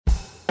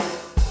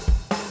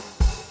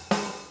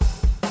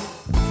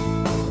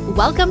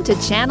Welcome to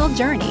Channel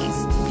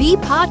Journeys, the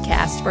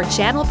podcast for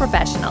channel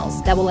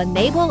professionals that will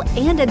enable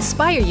and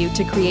inspire you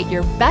to create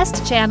your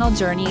best channel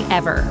journey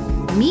ever.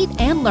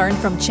 Meet and learn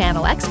from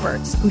channel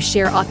experts who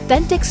share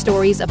authentic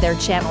stories of their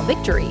channel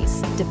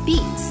victories,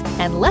 defeats,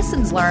 and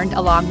lessons learned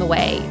along the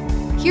way.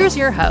 Here's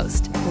your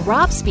host,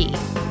 Rob Spee,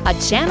 a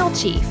channel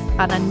chief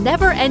on a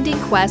never-ending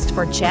quest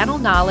for channel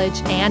knowledge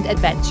and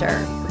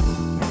adventure.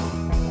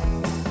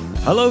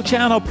 Hello,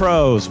 channel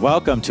pros.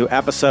 Welcome to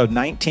episode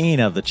 19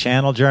 of the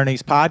Channel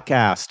Journeys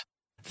podcast.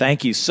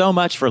 Thank you so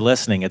much for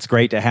listening. It's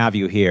great to have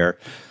you here.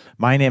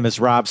 My name is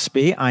Rob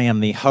Spee. I am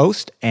the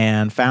host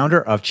and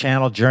founder of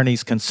Channel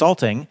Journeys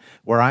Consulting,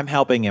 where I'm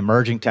helping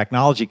emerging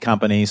technology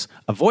companies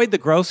avoid the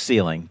growth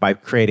ceiling by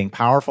creating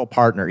powerful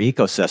partner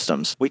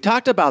ecosystems. We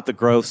talked about the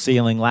growth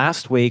ceiling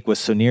last week with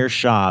Sunir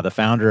Shah, the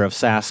founder of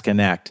SaaS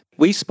Connect.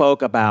 We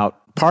spoke about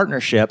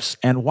partnerships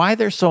and why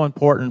they're so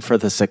important for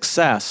the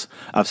success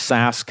of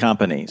SaaS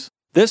companies.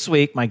 This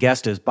week, my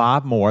guest is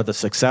Bob Moore, the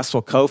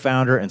successful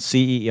co-founder and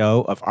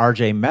CEO of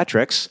RJ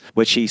Metrics,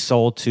 which he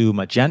sold to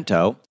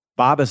Magento.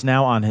 Bob is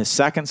now on his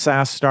second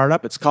SaaS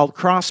startup. It's called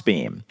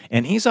Crossbeam,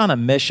 and he's on a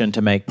mission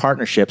to make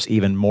partnerships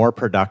even more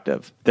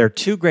productive. There are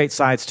two great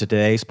sides to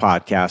today's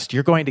podcast.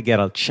 You're going to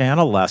get a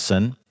channel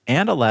lesson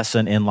and a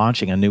lesson in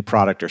launching a new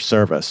product or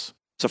service.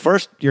 So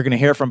first, you're going to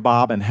hear from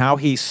Bob and how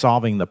he's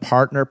solving the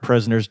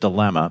partner-prisoner's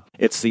dilemma.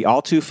 It's the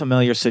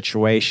all-too-familiar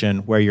situation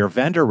where your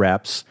vendor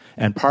reps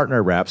and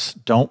partner reps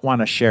don't want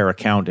to share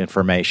account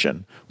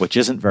information, which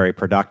isn't very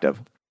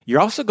productive.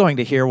 You're also going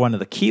to hear one of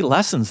the key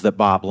lessons that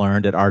Bob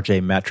learned at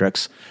RJ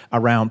Metrics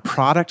around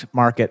product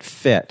market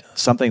fit,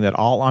 something that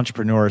all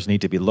entrepreneurs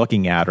need to be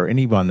looking at, or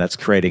anyone that's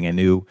creating a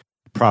new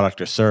product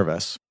or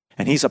service.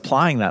 And he's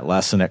applying that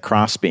lesson at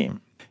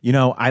Crossbeam. You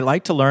know, I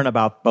like to learn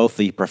about both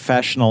the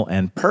professional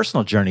and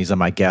personal journeys of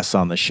my guests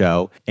on the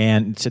show.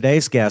 And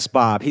today's guest,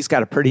 Bob, he's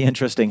got a pretty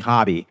interesting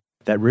hobby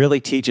that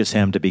really teaches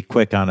him to be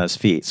quick on his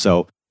feet.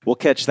 So we'll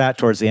catch that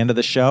towards the end of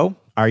the show.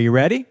 Are you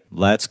ready?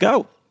 Let's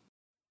go.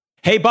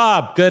 Hey,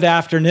 Bob, good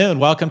afternoon.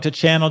 Welcome to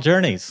Channel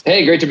Journeys.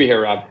 Hey, great to be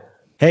here, Rob.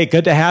 Hey,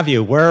 good to have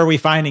you. Where are we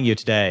finding you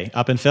today?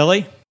 Up in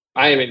Philly?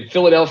 I am in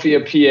Philadelphia,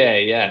 PA,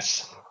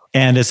 yes.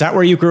 And is that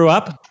where you grew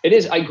up? It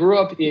is. I grew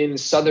up in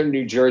southern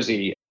New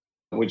Jersey,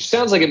 which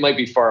sounds like it might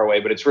be far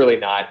away, but it's really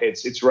not.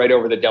 It's right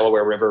over the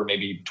Delaware River,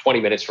 maybe 20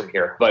 minutes from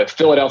here. But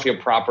Philadelphia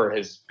proper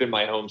has been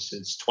my home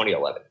since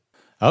 2011.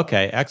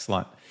 Okay,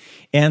 excellent.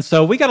 And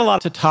so we got a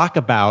lot to talk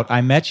about.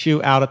 I met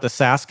you out at the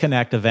SaaS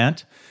Connect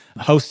event,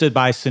 hosted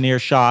by Sunir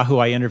Shah, who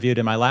I interviewed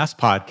in my last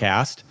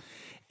podcast,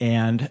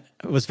 and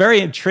was very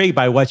intrigued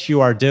by what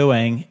you are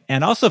doing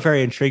and also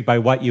very intrigued by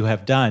what you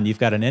have done. You've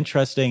got an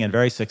interesting and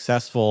very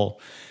successful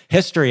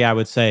history, I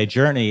would say,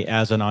 journey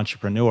as an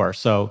entrepreneur.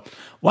 So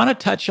want to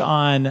touch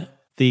on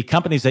the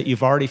companies that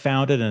you've already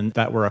founded and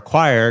that were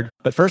acquired.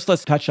 But first,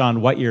 let's touch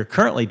on what you're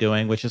currently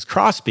doing, which is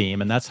Crossbeam,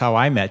 and that's how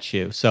I met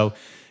you. So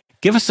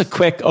give us a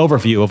quick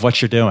overview of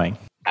what you're doing.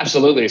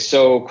 Absolutely.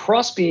 So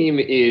Crossbeam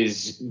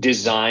is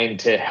designed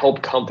to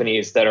help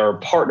companies that are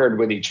partnered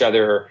with each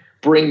other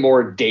bring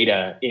more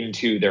data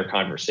into their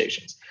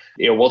conversations.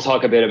 We'll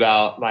talk a bit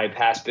about my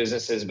past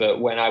businesses, but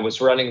when I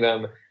was running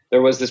them,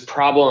 there was this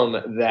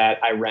problem that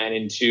I ran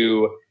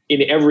into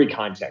in every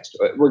context,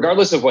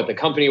 regardless of what the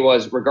company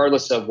was,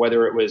 regardless of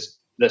whether it was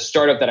the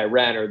startup that I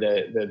ran or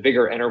the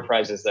bigger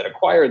enterprises that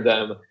acquired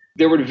them.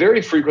 There would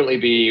very frequently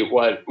be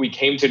what we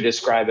came to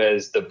describe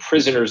as the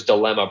prisoner's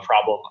dilemma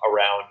problem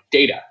around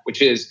data,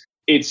 which is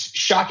it's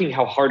shocking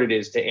how hard it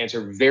is to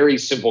answer very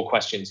simple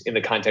questions in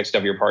the context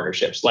of your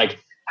partnerships. Like,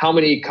 how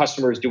many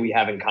customers do we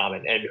have in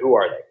common and who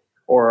are they?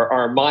 Or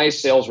are my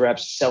sales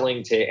reps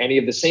selling to any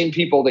of the same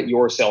people that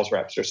your sales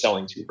reps are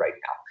selling to right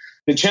now?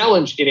 The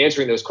challenge in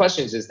answering those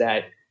questions is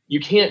that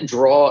you can't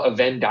draw a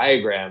Venn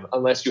diagram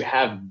unless you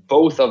have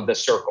both of the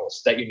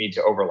circles that you need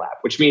to overlap,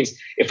 which means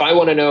if I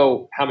want to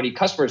know how many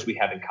customers we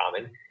have in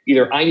common,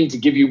 either I need to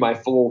give you my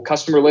full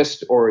customer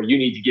list or you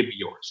need to give me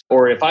yours.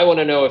 Or if I want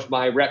to know if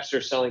my reps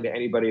are selling to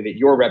anybody that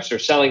your reps are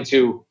selling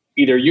to,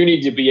 either you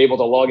need to be able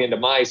to log into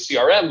my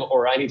CRM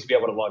or I need to be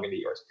able to log into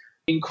yours.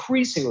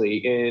 Increasingly,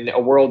 in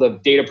a world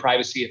of data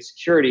privacy and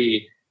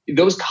security,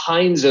 those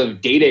kinds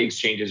of data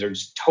exchanges are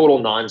just total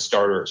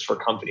non-starters for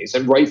companies,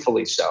 and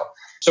rightfully so.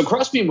 So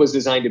Crossbeam was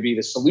designed to be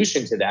the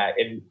solution to that.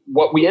 And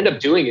what we end up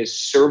doing is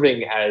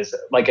serving as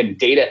like a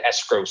data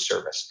escrow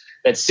service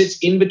that sits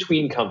in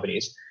between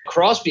companies.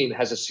 Crossbeam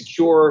has a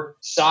secure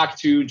SOC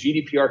 2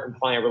 GDPR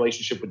compliant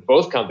relationship with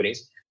both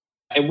companies.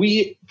 And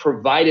we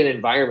provide an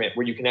environment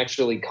where you can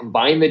actually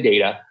combine the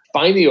data,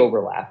 find the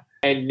overlap,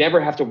 and never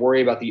have to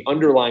worry about the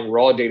underlying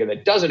raw data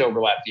that doesn't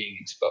overlap being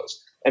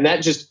exposed. And that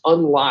just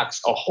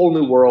unlocks a whole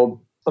new world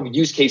of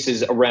use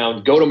cases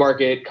around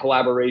go-to-market,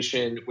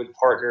 collaboration with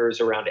partners,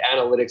 around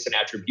analytics and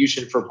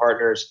attribution for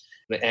partners,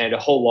 and a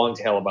whole long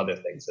tail of other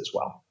things as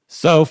well.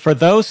 So for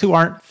those who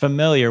aren't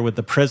familiar with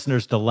the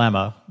prisoner's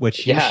dilemma,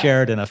 which you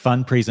shared in a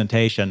fun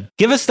presentation,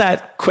 give us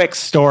that quick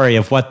story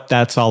of what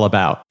that's all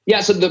about.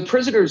 Yeah, so the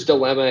prisoner's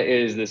dilemma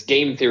is this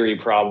game theory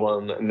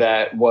problem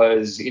that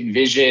was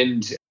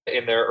envisioned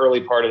in the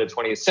early part of the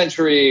 20th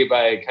century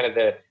by kind of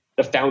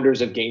the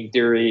founders of game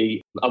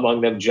theory,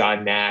 among them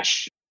John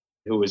Nash,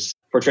 who was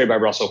portrayed by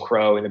Russell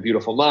Crowe in A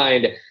Beautiful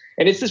Mind.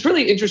 And it's this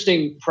really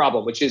interesting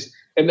problem, which is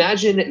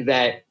imagine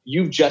that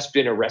you've just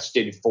been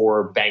arrested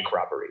for bank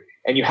robbery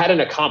and you had an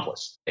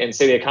accomplice, and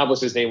say the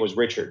accomplice's name was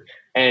Richard.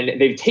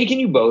 And they've taken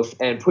you both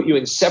and put you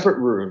in separate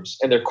rooms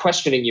and they're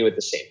questioning you at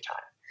the same time.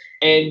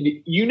 And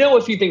you know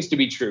a few things to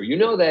be true. You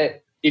know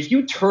that if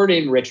you turn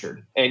in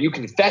Richard and you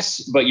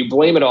confess, but you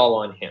blame it all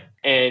on him,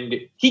 and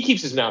he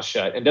keeps his mouth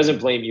shut and doesn't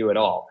blame you at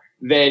all,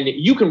 then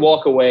you can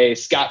walk away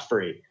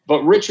scot-free.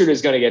 But Richard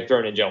is going to get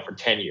thrown in jail for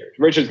 10 years.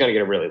 Richard's going to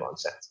get a really long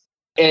sentence.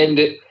 And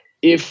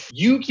if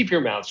you keep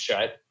your mouth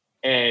shut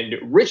and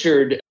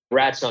Richard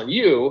rats on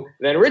you,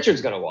 then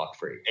Richard's going to walk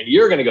free and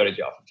you're going to go to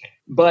jail for 10.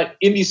 But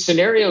in these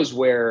scenarios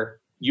where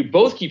you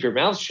both keep your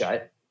mouth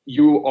shut,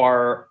 you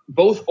are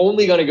both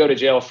only going to go to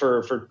jail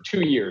for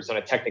 2 years on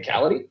a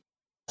technicality.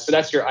 So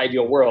that's your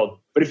ideal world.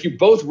 But if you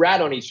both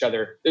rat on each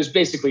other, there's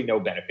basically no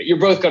benefit. You're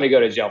both going to go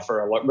to jail for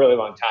a really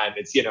long time.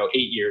 It's, 8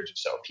 years or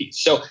so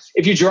apiece. So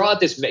if you draw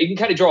out this, you can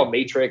kind of draw a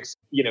matrix,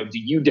 do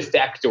you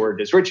defect or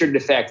does Richard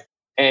defect?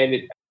 And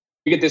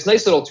you get this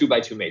nice little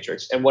 2x2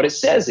 matrix. And what it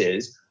says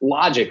is,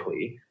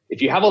 logically,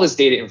 if you have all this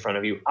data in front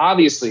of you,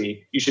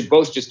 obviously you should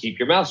both just keep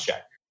your mouth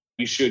shut.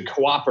 You should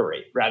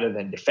cooperate rather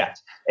than defect.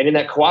 And in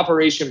that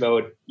cooperation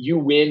mode, you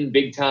win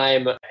big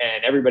time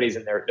and everybody's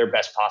in their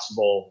best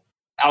possible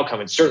outcome.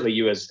 And certainly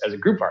you as a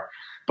group are.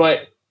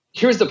 But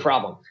here's the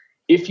problem.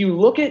 If you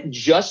look at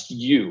just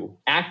you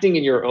acting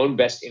in your own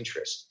best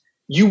interest,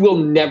 you will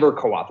never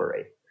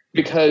cooperate.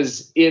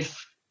 Because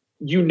if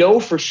you know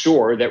for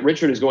sure that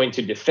Richard is going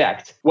to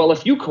defect, well,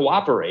 if you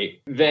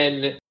cooperate,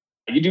 then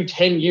you do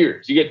 10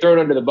 years. You get thrown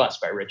under the bus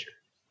by Richard.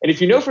 And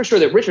if you know for sure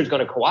that Richard's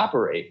going to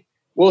cooperate,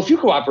 well, if you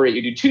cooperate,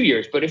 you do 2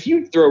 years. But if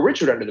you throw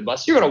Richard under the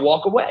bus, you're going to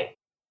walk away.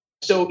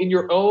 So in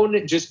your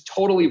own just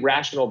totally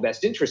rational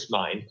best interest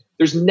mind,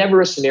 there's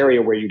never a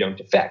scenario where you don't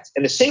defect.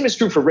 And the same is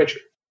true for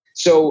Richard.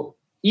 So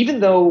even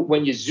though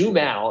when you zoom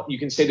out, you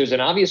can say there's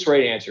an obvious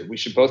right answer, we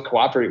should both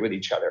cooperate with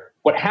each other.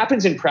 What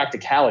happens in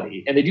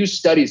practicality, and they do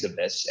studies of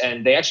this,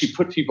 and they actually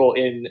put people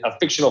in a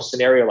fictional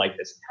scenario like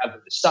this and have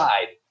them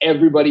decide,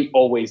 everybody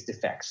always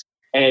defects.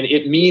 And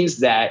it means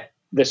that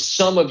the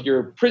sum of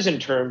your prison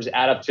terms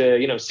add up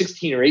to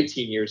 16 or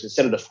 18 years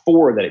instead of the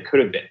 4 that it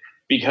could have been,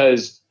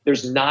 because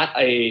there's not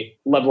a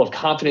level of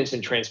confidence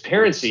and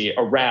transparency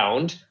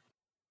around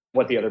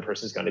what the other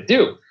person is going to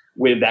do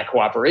with that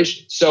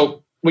cooperation.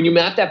 So when you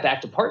map that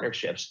back to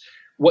partnerships,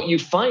 what you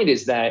find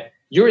is that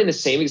you're in the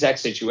same exact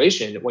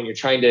situation when you're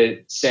trying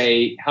to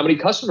say, how many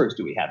customers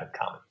do we have in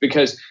common?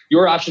 Because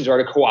your options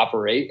are to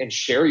cooperate and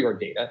share your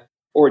data,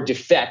 or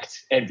defect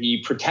and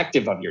be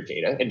protective of your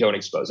data and don't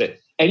expose it.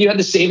 And you have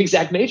the same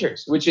exact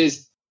matrix, which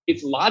is,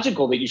 it's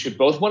logical that you should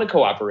both want to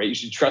cooperate. You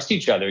should trust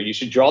each other. You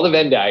should draw the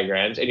Venn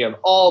diagrams, and you have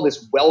all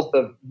this wealth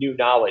of new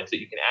knowledge that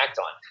you can act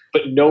on.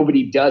 But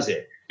nobody does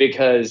it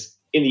because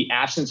in the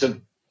absence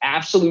of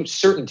absolute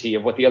certainty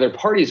of what the other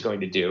party is going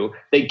to do,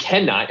 they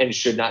cannot and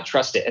should not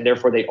trust it. And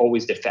therefore they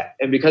always defect.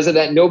 And because of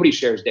that, nobody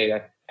shares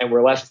data. And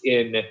we're left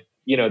in,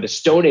 the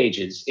Stone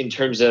Ages in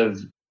terms of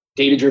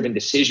data-driven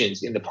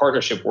decisions in the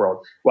partnership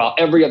world, while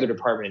every other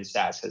department in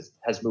SaaS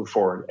has moved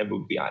forward and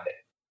moved beyond it.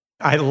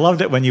 I loved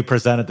it when you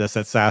presented this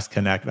at SaaS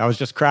Connect. I was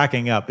just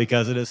cracking up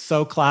because it is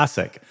so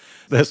classic,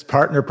 this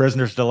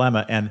partner-prisoner's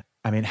dilemma. And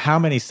I mean, how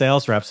many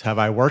sales reps have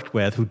I worked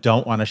with who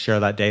don't want to share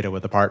that data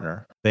with a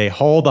partner? They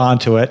hold on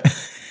to it.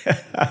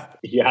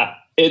 Yeah,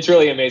 it's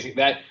really amazing.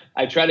 That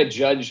I try to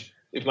judge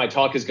if my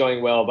talk is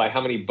going well by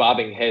how many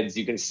bobbing heads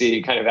you can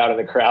see kind of out of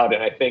the crowd.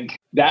 And I think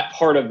that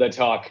part of the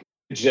talk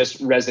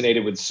just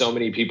resonated with so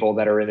many people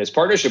that are in this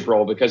partnership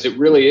role, because it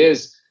really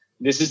is,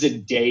 this is a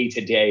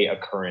day-to-day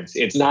occurrence.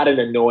 It's not an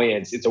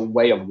annoyance. It's a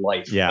way of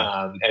life.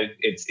 Yeah. And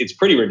it's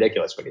pretty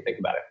ridiculous when you think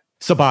about it.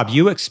 So Bob,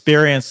 you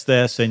experienced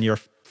this in your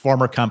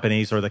former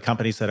companies or the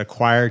companies that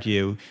acquired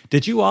you.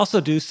 Did you also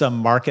do some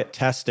market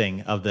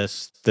testing of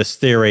this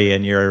theory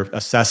and your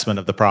assessment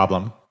of the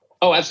problem?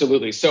 Oh,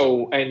 absolutely.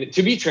 So, and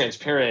to be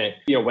transparent,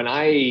 when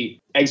I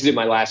exited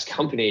my last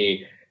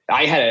company,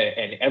 I had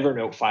an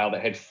Evernote file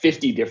that had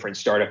 50 different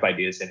startup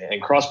ideas in it,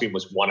 and Crossbeam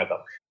was one of them.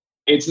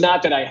 It's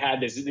not that I had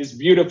this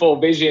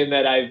beautiful vision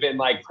that I've been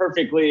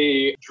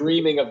perfectly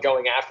dreaming of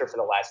going after for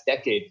the last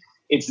decade.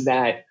 It's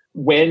that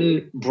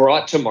when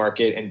brought to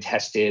market and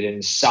tested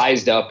and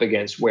sized up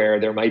against where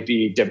there might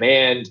be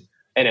demand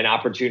and an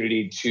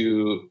opportunity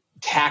to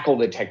tackle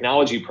the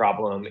technology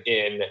problem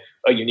in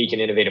a unique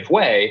and innovative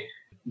way,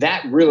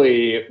 that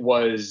really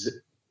was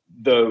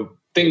the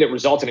thing that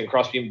resulted in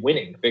Crossbeam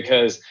winning.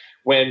 Because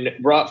when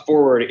brought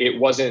forward, it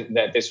wasn't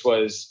that this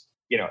was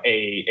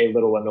a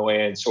little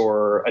annoyance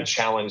or a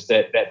challenge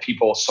that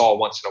people saw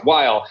once in a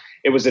while.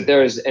 It was that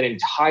there's an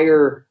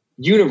entire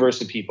universe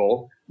of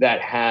people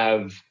that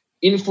have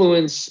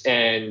influence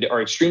and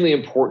are extremely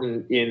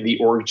important in the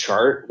org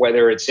chart,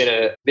 whether it's in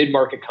a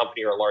mid-market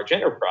company or a large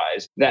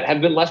enterprise, that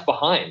have been left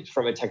behind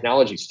from a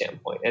technology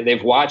standpoint. And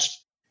they've watched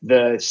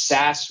the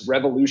SaaS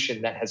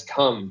revolution that has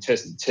come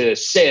to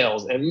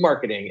sales and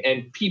marketing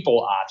and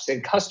people ops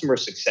and customer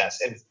success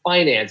and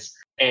finance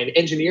and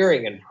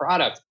engineering and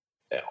product,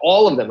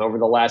 all of them over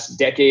the last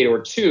decade or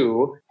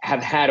two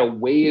have had a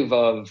wave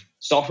of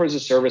software as a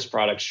service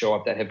products show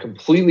up that have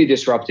completely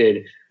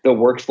disrupted the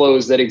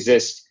workflows that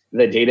exist,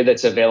 the data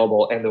that's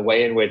available, and the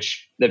way in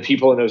which the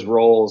people in those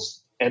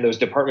roles and those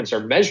departments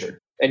are measured.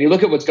 And you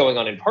look at what's going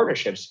on in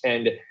partnerships,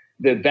 and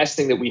the best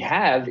thing that we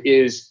have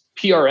is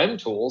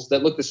PRM tools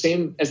that look the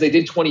same as they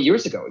did 20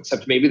 years ago,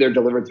 except maybe they're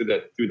delivered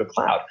through the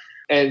cloud.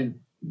 And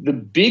the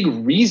big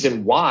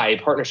reason why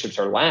partnerships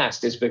are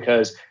last is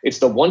because it's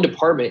the one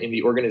department in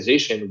the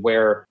organization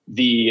where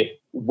the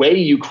way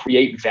you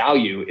create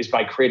value is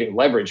by creating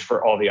leverage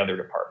for all the other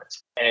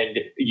departments. And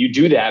you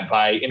do that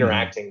by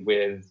interacting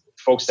with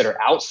folks that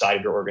are outside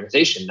of your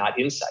organization, not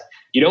inside.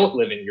 You don't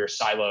live in your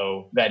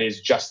silo that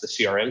is just the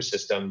CRM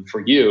system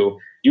for you.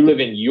 You live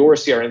in your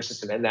CRM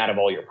system and that of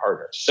all your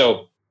partners.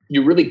 So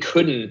you really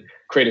couldn't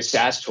create a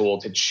SaaS tool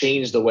to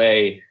change the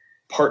way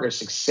partner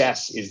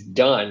success is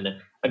done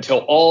until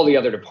all the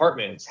other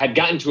departments had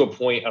gotten to a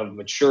point of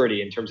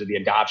maturity in terms of the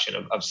adoption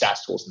of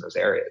SaaS tools in those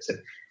areas.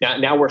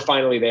 And now we're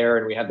finally there,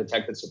 and we have the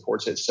tech that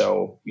supports it.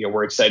 So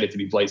we're excited to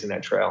be blazing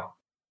that trail.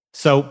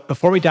 So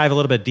before we dive a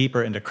little bit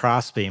deeper into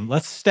Crossbeam,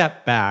 let's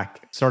step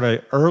back, sort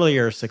of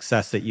earlier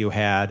success that you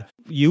had.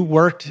 You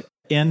worked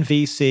in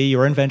VC, you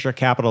were in venture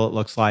capital, it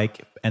looks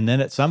like. And then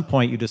at some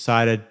point you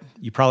decided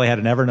you probably had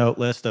an Evernote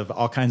list of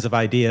all kinds of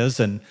ideas.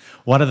 And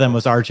one of them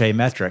was RJ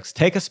Metrics.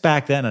 Take us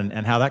back then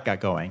and how that got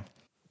going.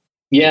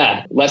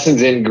 Yeah,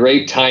 lessons in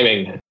great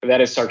timing.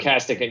 That is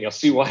sarcastic, and you'll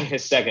see why in a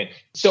second.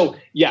 So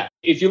yeah,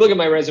 if you look at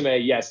my resume,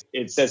 yes,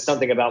 it says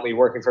something about me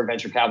working for a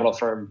venture capital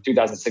firm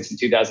 2006 to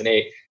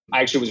 2008. I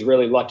actually was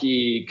really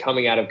lucky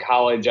coming out of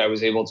college. I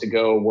was able to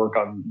go work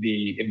on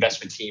the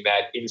investment team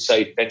at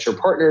Insight Venture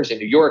Partners in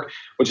New York,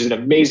 which is an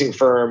amazing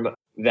firm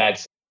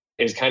that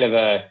is kind of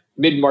a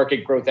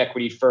mid-market growth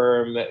equity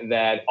firm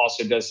that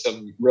also does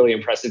some really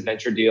impressive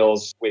venture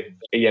deals with,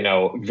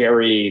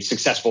 very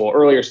successful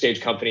earlier stage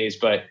companies,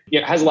 but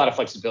has a lot of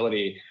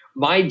flexibility.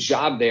 My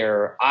job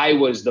there, I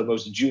was the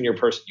most junior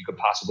person you could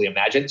possibly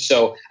imagine.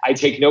 So I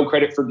take no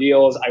credit for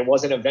deals. I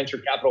wasn't a venture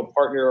capital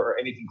partner or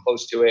anything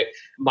close to it.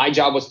 My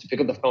job was to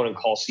pick up the phone and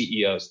call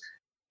CEOs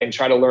and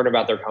try to learn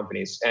about their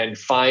companies and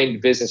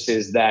find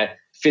businesses that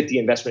fit the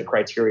investment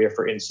criteria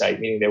for Insight,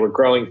 meaning they were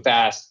growing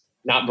fast,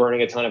 not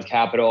burning a ton of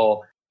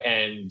capital,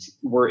 and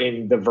we're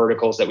in the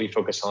verticals that we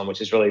focus on, which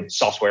is really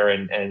software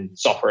and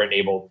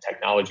software-enabled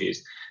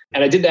technologies.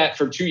 And I did that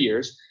for 2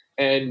 years.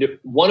 And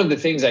one of the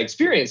things I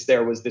experienced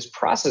there was this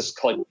process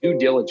called due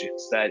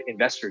diligence that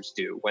investors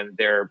do when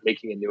they're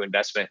making a new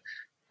investment.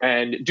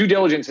 And due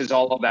diligence is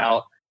all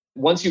about,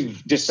 once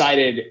you've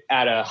decided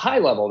at a high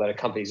level that a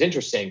company is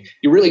interesting,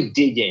 you really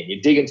dig in. You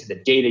dig into the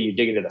data, you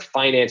dig into the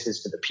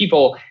finances, to the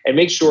people, and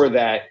make sure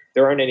that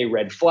there aren't any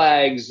red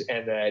flags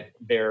and that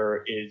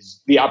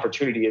the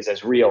opportunity is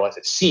as real as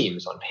it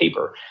seems on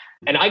paper.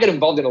 And I got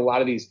involved in a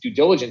lot of these due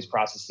diligence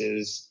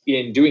processes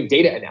in doing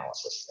data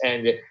analysis.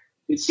 And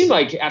it seemed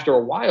like after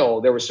a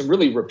while, there were some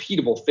really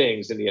repeatable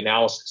things in the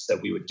analysis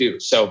that we would do.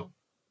 So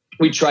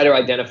we try to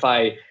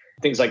identify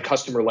things like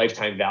customer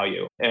lifetime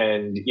value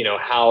and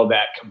how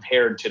that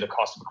compared to the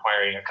cost of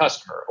acquiring a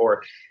customer.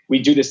 Or we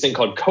do this thing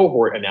called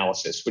cohort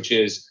analysis, which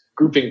is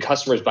grouping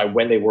customers by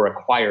when they were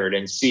acquired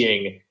and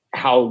seeing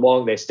how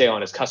long they stay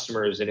on as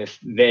customers and if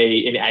they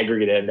in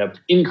aggregate end up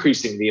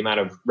increasing the amount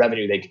of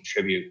revenue they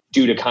contribute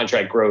due to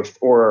contract growth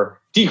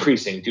or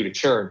decreasing due to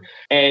churn.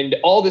 And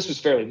all this was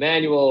fairly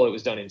manual. It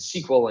was done in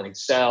SQL and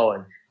Excel.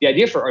 And the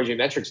idea for RJ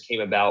Metrics came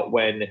about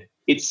when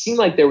it seemed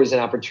like there was an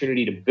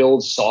opportunity to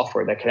build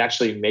software that could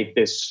actually make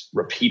this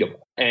repeatable.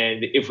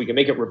 And if we could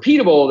make it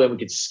repeatable, then we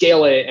could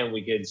scale it and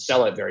we could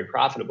sell it very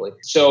profitably.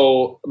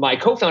 So my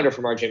co-founder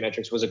from RJ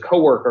Metrics was a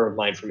coworker of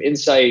mine from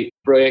Insight,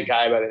 brilliant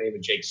guy by the name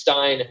of Jake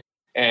Stein.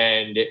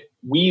 And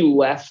we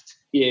left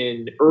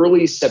in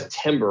early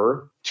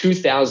September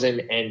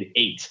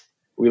 2008.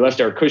 We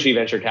left our cushy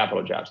venture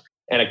capital jobs.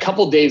 And a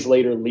couple days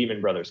later, Lehman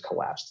Brothers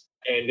collapsed.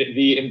 And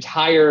the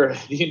entire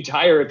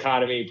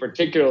economy,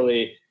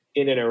 particularly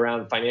in and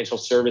around financial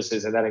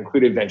services, and that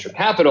included venture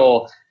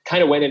capital,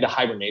 kind of went into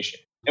hibernation.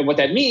 And what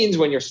that means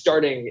when you're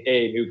starting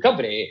a new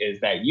company is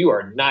that you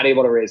are not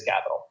able to raise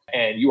capital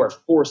and you are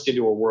forced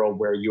into a world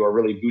where you are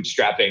really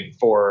bootstrapping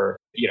for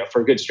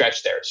a good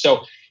stretch there.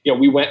 So,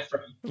 we went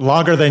from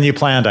longer than you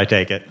planned, I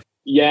take it.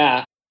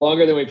 Yeah,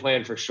 longer than we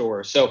planned for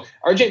sure. So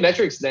RJ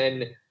Metrics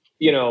then,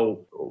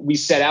 we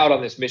set out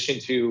on this mission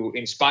to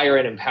inspire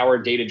and empower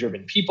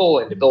data-driven people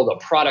and to build a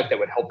product that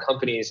would help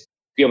companies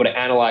be able to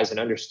analyze and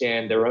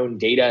understand their own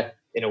data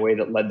in a way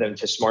that led them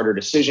to smarter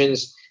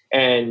decisions.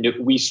 And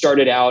we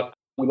started out,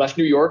 we left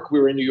New York. We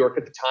were in New York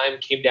at the time,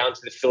 came down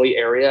to the Philly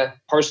area,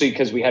 partially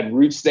because we had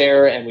roots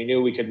there and we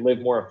knew we could live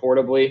more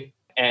affordably.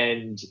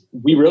 And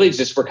we really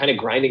just were kind of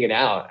grinding it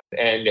out.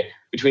 And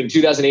between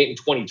 2008 and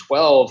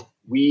 2012,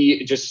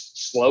 we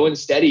just slow and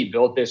steady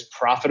built this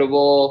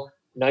profitable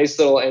nice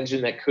little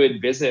engine that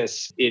could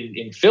business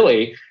in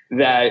Philly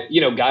that,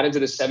 got into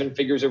the 7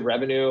 figures of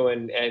revenue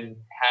and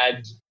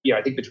had,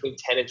 I think between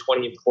 10 and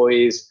 20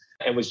 employees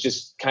and was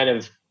just kind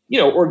of,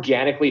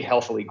 organically,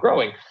 healthily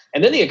growing.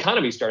 And then the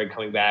economy started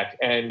coming back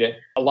and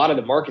a lot of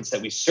the markets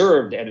that we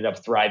served ended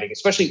up thriving,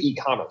 especially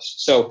e-commerce.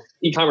 So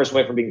e-commerce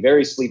went from being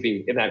very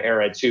sleepy in that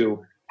era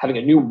to having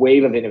a new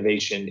wave of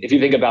innovation. If you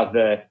think about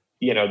the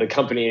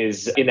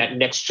companies in that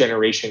next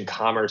generation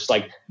commerce,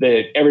 like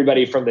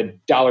everybody from the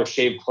Dollar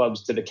Shave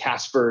Clubs to the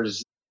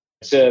Caspers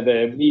to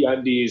the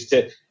MeUndies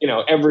to,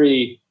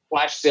 every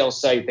flash sale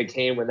site that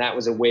came when that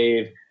was a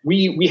wave,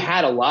 we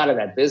had a lot of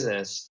that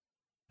business.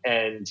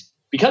 And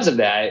because of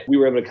that, we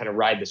were able to kind of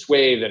ride this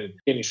wave. And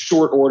in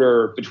short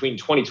order, between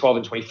 2012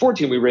 and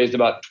 2014, we raised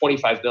about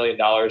 $25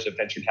 million of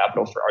venture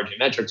capital for RJ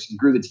Metrics and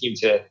grew the team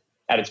to,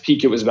 at its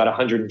peak, it was about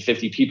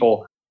 150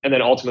 people. And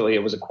then ultimately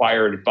it was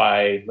acquired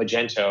by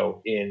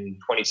Magento in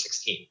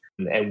 2016.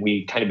 And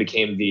we kind of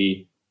became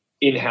the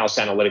in-house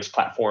analytics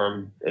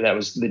platform. And that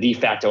was the de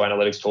facto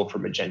analytics tool for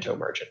Magento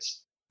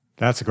merchants.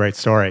 That's a great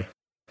story.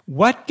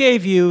 What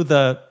gave you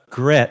the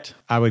grit,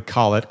 I would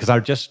call it,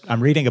 because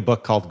I'm reading a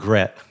book called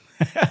Grit.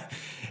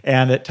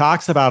 And it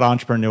talks about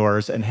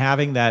entrepreneurs and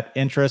having that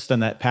interest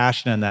and that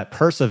passion and that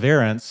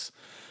perseverance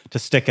to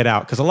stick it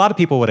out. Because a lot of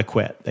people would have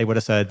quit. They would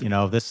have said,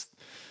 this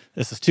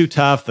is too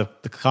tough. The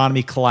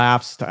economy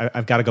collapsed.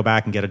 I've got to go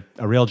back and get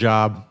a real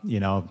job.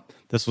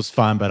 This was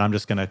fun, but I'm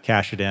just going to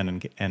cash it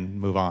in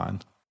and move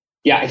on.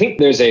 Yeah, I think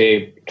there's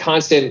a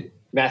constant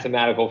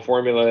mathematical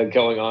formula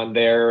going on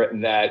there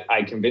that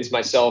I convinced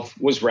myself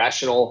was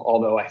rational,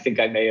 although I think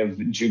I may have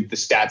juked the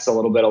stats a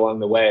little bit along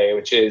the way,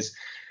 which is,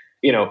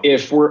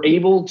 if we're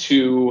able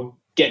to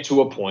get to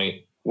a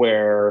point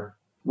where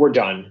we're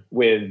done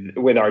with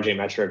RJ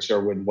Metrics or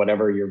with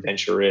whatever your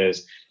venture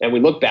is, and we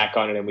look back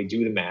on it and we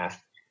do the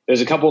math, there's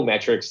a couple of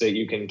metrics that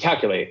you can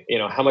calculate.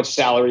 How much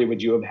salary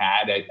would you have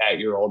had at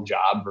your old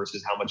job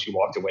versus how much you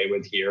walked away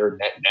with here,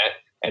 net.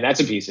 And that's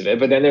a piece of it.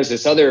 But then there's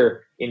this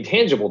other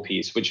intangible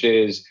piece, which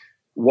is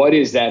what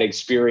is that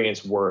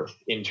experience worth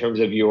in terms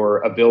of your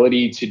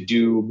ability to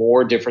do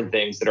more different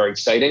things that are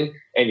exciting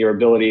and your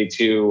ability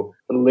to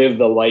live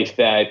the life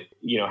that,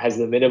 has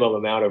the minimum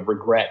amount of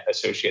regret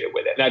associated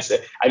with it. And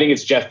I think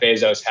it's Jeff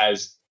Bezos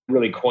has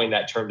really coined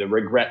that term, the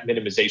regret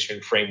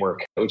minimization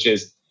framework, which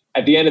is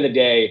at the end of the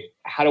day,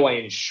 how do I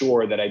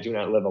ensure that I do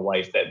not live a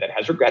life that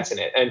has regrets in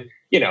it? And,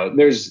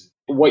 there's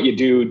what you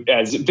do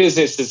as a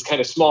business is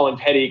kind of small and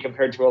petty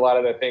compared to a lot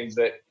of the things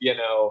that,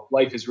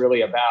 life is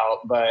really about,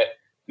 but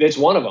it's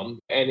one of them.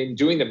 And in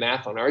doing the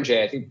math on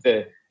RJ, I think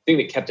the thing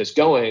that kept us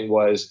going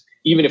was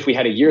even if we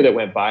had a year that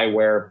went by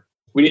where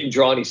we didn't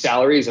draw any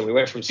salaries and we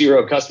went from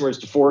 0 customers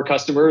to 4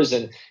 customers,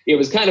 and it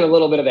was kind of a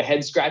little bit of a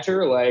head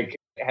scratcher, like,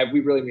 have we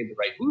really made the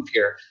right move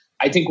here?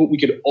 I think what we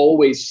could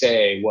always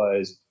say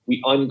was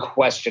we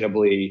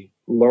unquestionably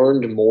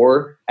learned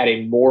more at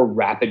a more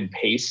rapid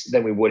pace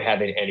than we would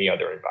have in any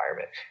other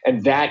environment.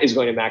 And that is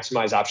going to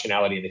maximize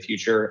optionality in the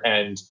future.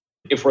 And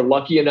if we're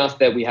lucky enough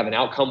that we have an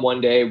outcome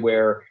one day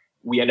where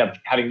we end up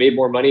having made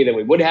more money than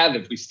we would have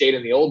if we stayed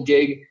in the old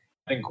gig,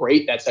 then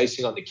great, that's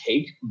icing on the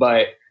cake.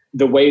 But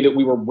the way that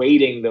we were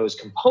weighting those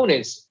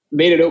components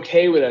made it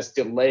okay with us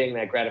delaying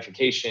that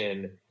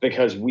gratification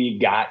because we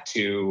got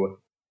to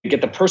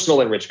get the personal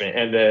enrichment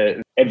and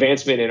the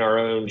advancement in our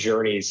own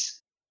journeys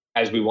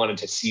as we wanted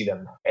to see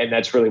them. And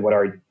that's really what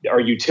our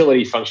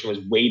utility function was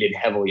weighted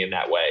heavily in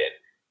that way. And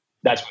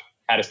that's what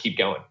had us keep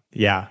going.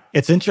 Yeah.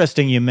 It's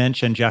interesting you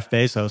mentioned Jeff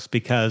Bezos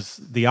because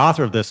the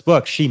author of this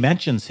book, she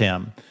mentions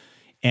him.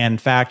 In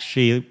fact,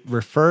 she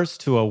refers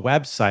to a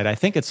website. I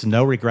think it's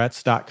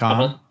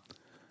noregrets.com. Uh-huh.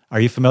 Are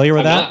you familiar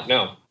with that?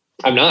 No,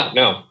 I'm not.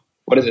 No.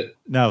 What is it?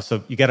 No.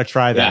 So you got to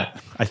try that.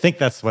 Yeah. I think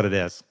that's what it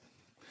is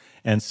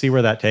and see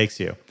where that takes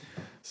you.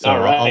 So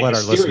I'll let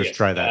our listeners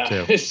try that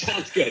too.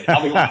 Sounds good.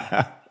 I'll be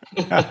on.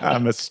 A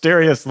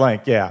mysterious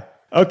link. Yeah.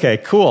 Okay,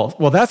 cool.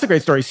 Well, that's a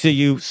great story. So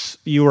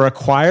you were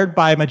acquired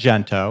by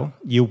Magento.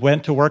 You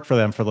went to work for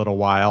them for a little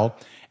while.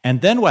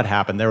 And then what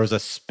happened? There was a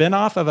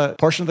spinoff of a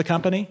portion of the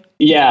company?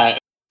 Yeah.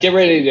 Get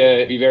ready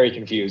to be very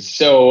confused.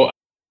 So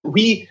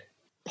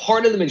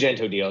part of the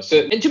Magento deal. So,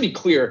 and to be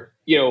clear,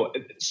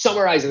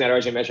 summarizing that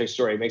RJ Metrics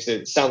story makes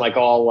it sound like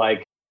all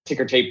like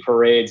ticker tape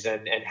parades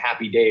and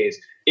happy days.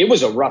 It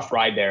was a rough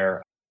ride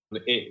there.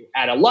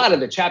 At a lot of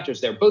the chapters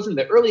there, both in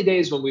the early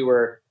days when we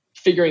were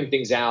figuring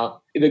things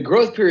out, the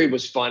growth period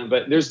was fun,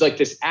 but there's like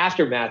this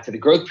aftermath to the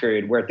growth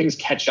period where things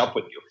catch up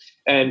with you.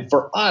 And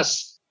for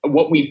us,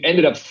 what we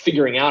ended up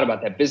figuring out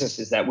about that business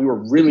is that we were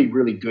really,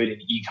 really good in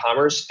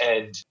e-commerce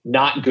and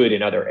not good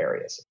in other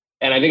areas.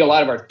 And I think a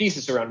lot of our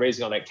thesis around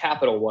raising all that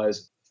capital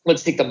was,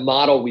 let's take the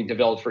model we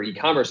developed for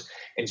e-commerce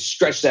and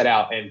stretch that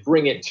out and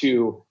bring it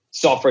to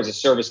software as a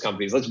service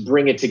companies. Let's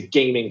bring it to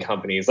gaming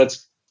companies.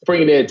 Let's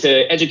bring it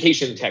to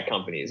education tech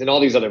companies and all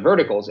these other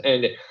verticals.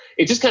 And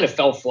it just kind of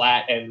fell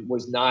flat and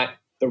was not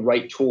the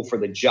right tool for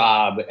the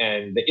job,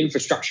 and the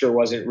infrastructure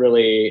wasn't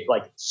really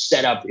like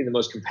set up in the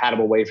most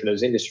compatible way for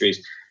those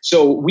industries.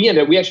 So we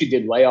actually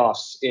did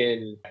layoffs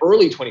in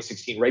early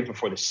 2016, right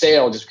before the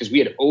sale, just because we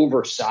had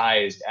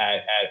oversized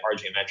at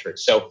RJ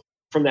Metrics. So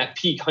from that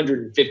peak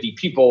 150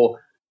 people,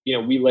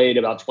 we laid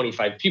about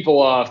 25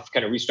 people off,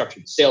 kind of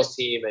restructured the sales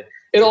team, and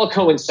it all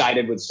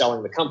coincided with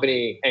selling the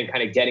company and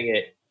kind of getting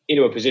it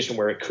into a position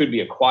where it could be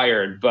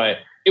acquired. But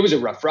it was a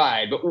rough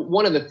ride. But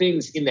one of the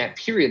things in that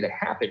period that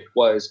happened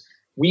was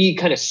we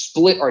kind of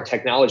split our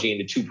technology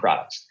into two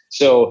products.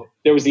 So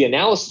there was the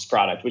analysis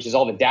product, which is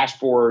all the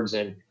dashboards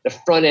and the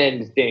front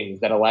end things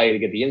that allow you to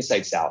get the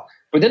insights out.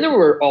 But then there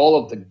were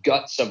all of the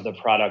guts of the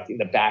product in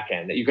the back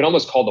end that you could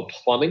almost call the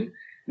plumbing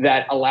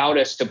that allowed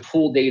us to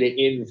pull data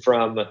in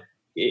from,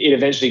 it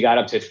eventually got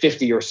up to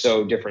 50 or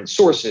so different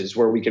sources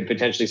where we could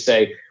potentially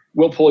say,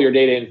 we'll pull your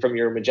data in from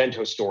your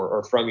Magento store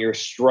or from your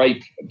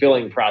Stripe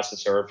billing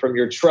processor or from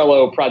your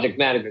Trello project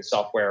management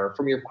software or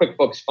from your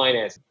QuickBooks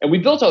Finance. And we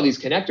built all these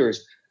connectors.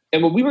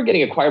 And when we were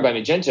getting acquired by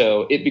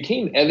Magento, it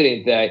became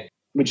evident that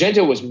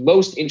Magento was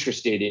most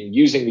interested in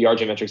using the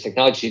RJ Metrics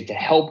technology to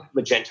help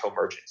Magento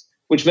merchants,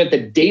 which meant the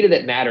data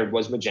that mattered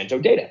was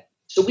Magento data.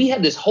 So we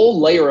had this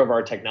whole layer of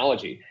our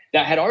technology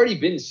that had already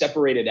been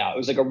separated out. It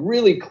was like a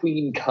really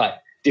clean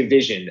cut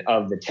division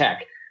of the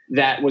tech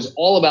that was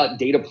all about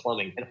data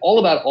plumbing and all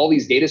about all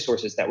these data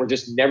sources that were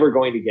just never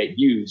going to get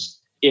used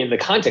in the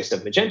context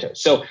of Magento.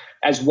 So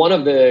as one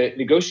of the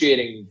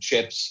negotiating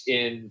chips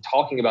in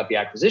talking about the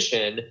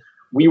acquisition,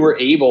 we were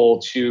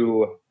able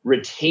to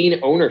retain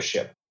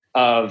ownership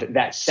of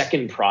that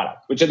second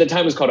product, which at the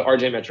time was called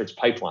RJ Metrics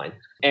Pipeline,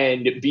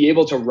 and be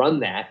able to run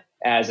that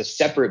as a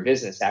separate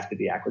business after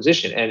the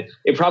acquisition. And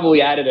it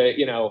probably added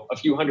a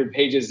few hundred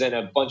pages and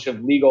a bunch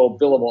of legal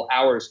billable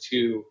hours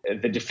to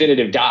the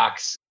definitive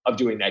docs of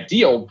doing that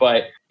deal,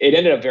 but it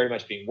ended up very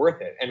much being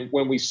worth it. And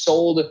when we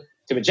sold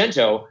to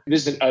Magento,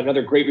 this is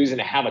another great reason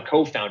to have a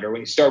co-founder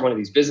when you start one of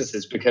these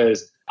businesses,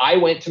 because I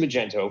went to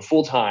Magento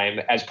full-time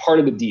as part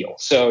of the deal.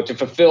 So to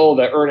fulfill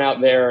the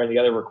earn-out there and the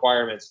other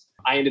requirements,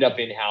 I ended up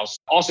in-house.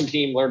 Awesome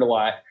team, learned a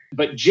lot.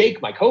 But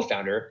Jake, my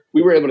co-founder,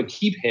 we were able to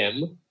keep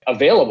him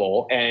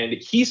available, and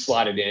he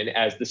slotted in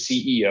as the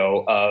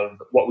CEO of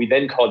what we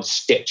then called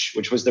Stitch,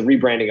 which was the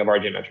rebranding of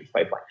RJ Metrics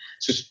Pipeline.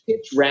 So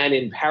Stitch ran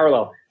in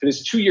parallel for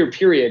this 2-year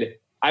period.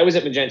 I was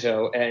at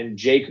Magento and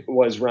Jake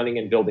was running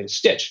and building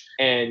Stitch.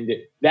 And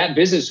that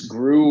business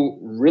grew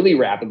really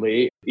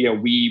rapidly.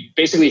 We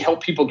basically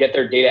helped people get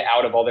their data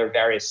out of all their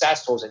various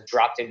SaaS tools and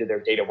dropped into their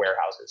data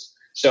warehouses.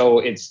 So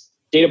it's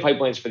data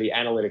pipelines for the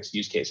analytics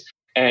use case.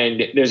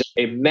 And there's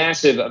a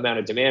massive amount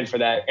of demand for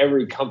that.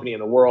 Every company in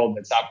the world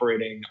that's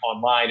operating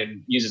online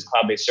and uses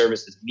cloud-based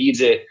services needs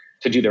it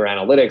to do their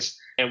analytics.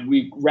 And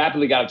we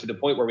rapidly got up to the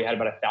point where we had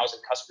about 1,000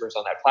 customers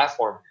on that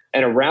platform.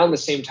 And around the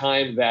same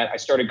time that I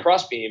started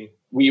Crossbeam,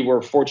 we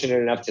were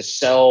fortunate enough to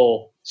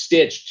sell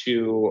Stitch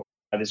to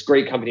this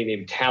great company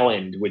named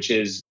Talend, which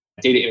is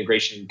a data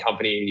integration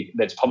company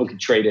that's publicly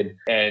traded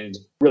and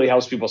really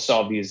helps people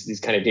solve these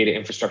kind of data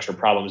infrastructure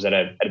problems at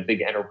a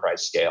big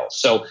enterprise scale.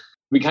 So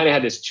we kind of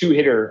had this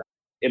two-hitter.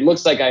 It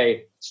looks like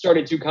I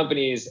started 2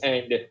 companies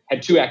and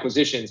had 2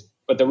 acquisitions,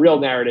 but the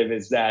real narrative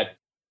is that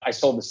I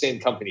sold the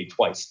same company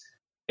twice.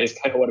 Is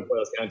kind of what it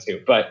boils down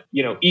to. But,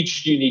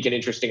 each unique and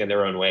interesting in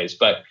their own ways.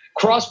 But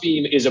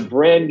Crossbeam is a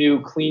brand new,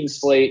 clean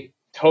slate,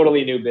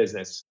 totally new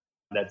business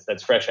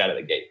that's fresh out of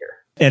the gate here.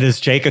 And is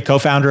Jake a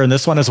co-founder in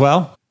this one as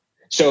well?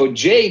 So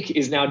Jake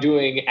is now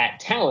doing at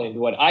Talend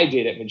what I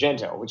did at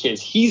Magento, which is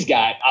he's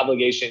got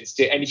obligations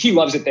to, and he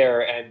loves it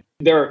there. And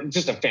they're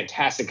just a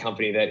fantastic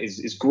company that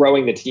is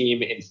growing the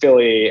team in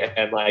Philly,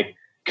 and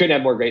couldn't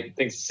have more great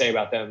things to say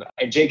about them.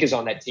 And Jake is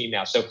on that team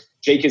now. So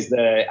Jake is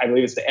I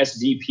believe it's the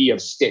SVP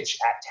of Stitch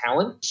at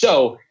Talend.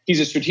 So he's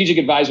a strategic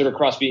advisor to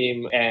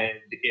Crossbeam and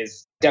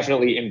is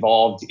definitely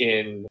involved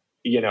in,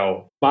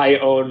 my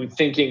own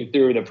thinking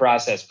through the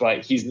process,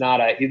 but he's not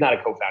a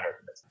co-founder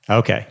of this.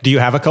 Okay. Do you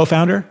have a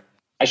co-founder?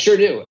 I sure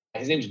do.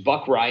 His name's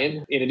Buck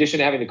Ryan. In addition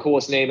to having the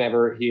coolest name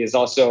ever, he is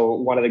also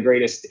one of the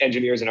greatest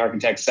engineers and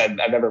architects I've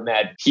ever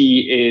met.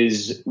 He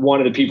is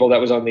one of the people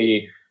that was on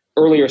the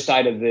earlier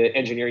side of the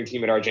engineering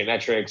team at RJ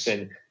Metrics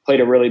and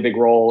played a really big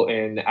role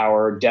in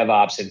our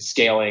DevOps and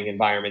scaling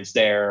environments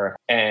there,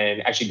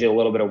 and actually did a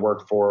little bit of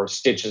work for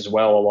Stitch as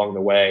well along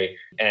the way.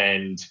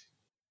 And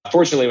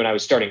fortunately, when I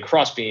was starting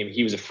Crossbeam,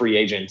 he was a free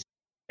agent,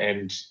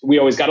 and we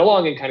always got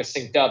along and kind of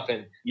synced up,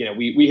 and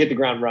we hit the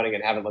ground running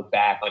and haven't looked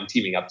back on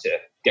teaming up to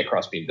get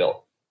Crossbeam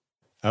built.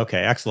 Okay,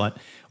 excellent.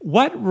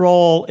 What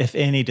role, if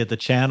any, did the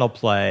channel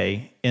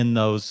play in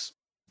those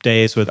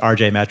days with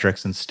RJ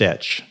Metrics and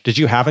Stitch? Did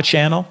you have a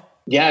channel?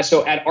 Yeah,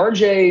 so at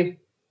RJ,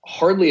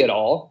 hardly at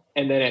all.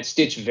 And then at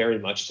Stitch, very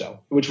much so,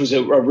 which was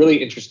a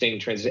really interesting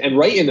transition. And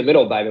right in the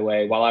middle, by the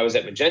way, while I was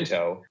at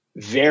Magento,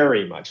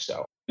 very much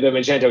so. The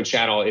Magento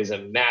channel is a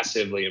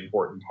massively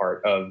important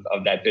part of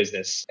that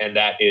business. And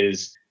that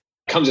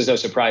comes as no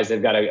surprise.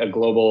 They've got a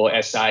global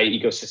SI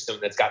ecosystem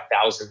that's got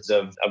thousands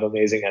of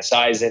amazing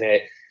SIs in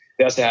it.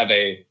 They also have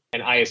a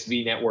an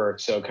ISV network.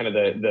 So kind of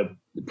the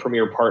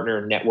premier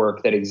partner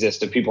network that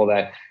exists of people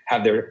that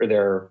have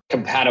their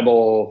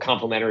compatible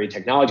complementary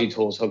technology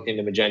tools hooked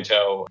into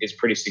Magento is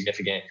pretty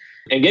significant.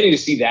 And getting to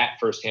see that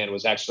firsthand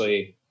was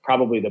actually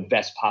probably the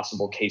best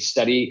possible case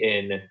study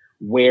in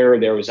where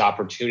there was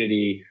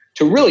opportunity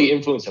to really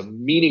influence a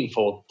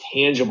meaningful,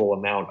 tangible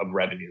amount of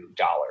revenue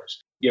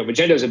dollars.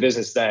 Magento is a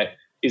business that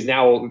is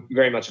now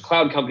very much a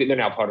cloud company. They're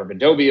now part of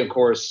Adobe, of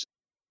course,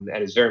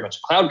 that is very much a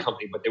cloud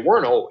company, but they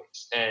weren't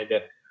always. And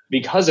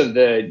because of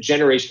the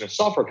generation of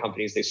software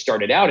companies they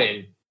started out in,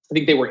 I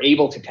think they were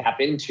able to tap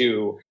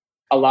into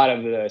a lot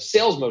of the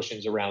sales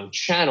motions around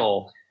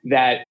channel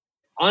that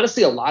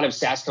honestly a lot of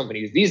SaaS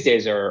companies these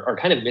days are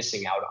kind of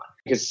missing out on,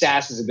 because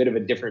SaaS is a bit of a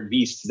different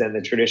beast than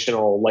the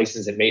traditional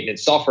license and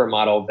maintenance software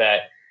model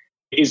that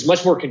is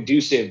much more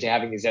conducive to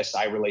having these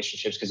SI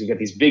relationships, because you get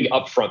these big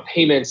upfront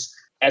payments.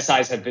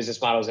 SIs have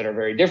business models that are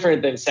very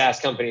different than SaaS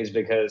companies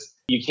because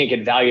you can't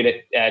get valued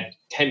at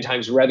 10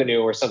 times revenue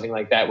or something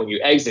like that when you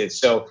exit.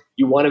 So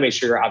you want to make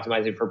sure you're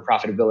optimizing for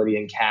profitability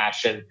and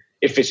cash and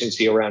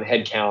efficiency around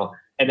headcount.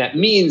 And that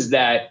means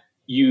that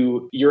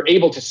you're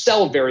able to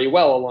sell very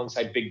well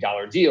alongside big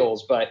dollar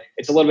deals, but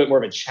it's a little bit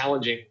more of a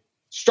challenging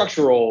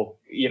structural,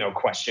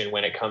 question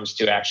when it comes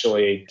to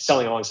actually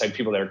selling alongside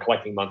people that are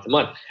collecting month to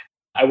month.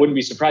 I wouldn't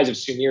be surprised if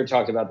Sunir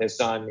talked about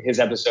this on his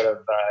episode of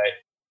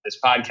this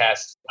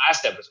podcast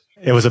last episode.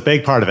 It was a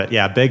big part of it.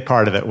 Yeah, a big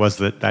part of it was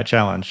that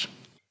challenge.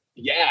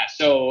 Yeah,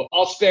 so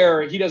I'll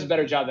spare, he does a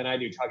better job than I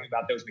do talking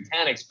about those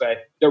mechanics, but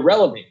they're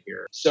relevant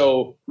here.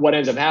 So what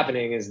ends up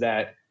happening is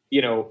that,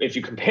 if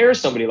you compare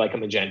somebody like a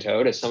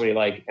Magento to somebody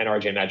like an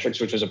RJ Metrics,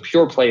 which was a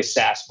pure play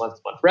SaaS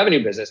month-to-month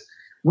revenue business,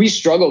 we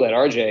struggled at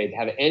RJ to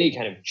have any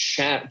kind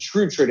of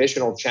true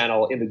traditional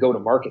channel in the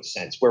go-to-market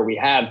sense where we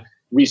have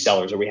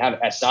resellers or we have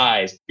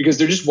SIs, because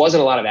there just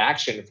wasn't a lot of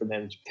action for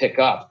them to pick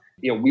up.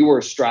 We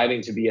were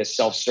striving to be as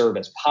self-serve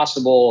as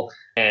possible,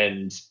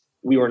 and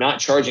we were not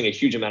charging a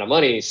huge amount of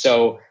money.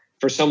 So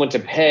for someone to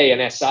pay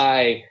an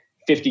SI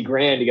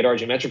 $50,000 to get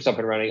RJ Metrics up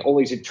and running,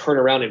 only to turn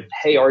around and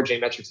pay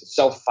RJ Metrics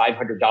itself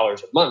 $500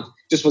 a month,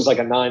 just was like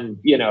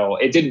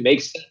it didn't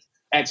make sense.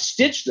 At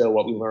Stitch, though,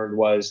 what we learned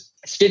was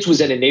Stitch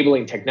was an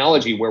enabling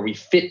technology where we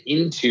fit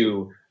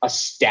into a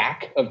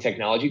stack of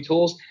technology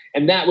tools.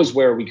 And that was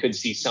where we could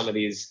see some of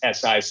these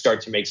SIs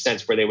start to make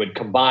sense, where they would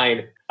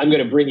combine, I'm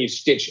going to bring you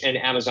Stitch and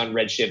Amazon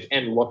Redshift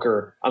and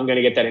Looker. I'm going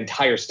to get that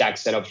entire stack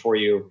set up for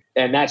you.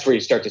 And that's where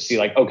you start to see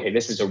okay,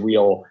 this is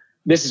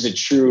a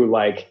true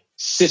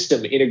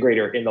system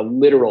integrator in the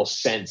literal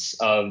sense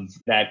of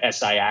that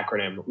SI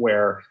acronym,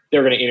 where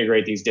they're going to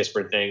integrate these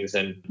disparate things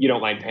and you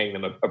don't mind paying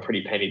them a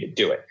pretty penny to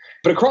do it.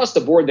 But across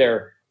the board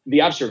there,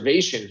 the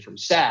observation from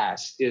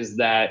SaaS is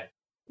that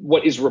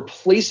what is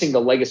replacing the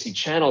legacy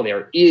channel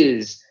there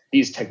is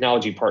these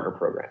technology partner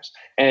programs.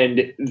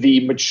 And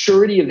the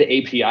maturity of the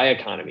API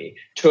economy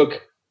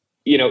took,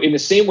 in the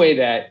same way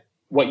that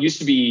what used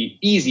to be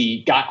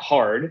easy got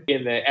hard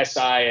in the SI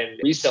and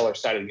reseller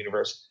side of the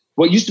universe,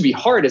 what used to be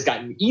hard has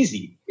gotten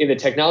easy in the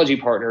technology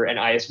partner and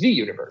ISV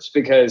universe,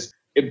 because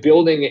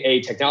building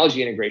a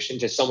technology integration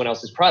to someone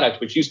else's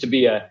product, which used to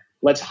be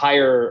let's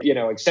hire,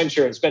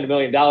 Accenture and spend $1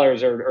 million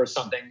or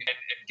something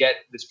and get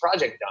this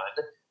project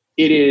done.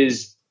 It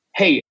is,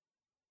 hey,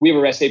 we have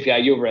a REST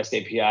API, you have a REST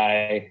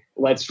API.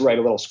 Let's write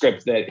a little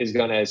script that is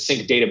going to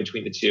sync data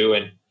between the two.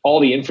 And all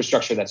the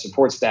infrastructure that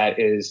supports that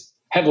is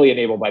heavily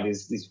enabled by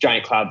these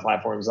giant cloud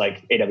platforms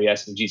like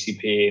AWS and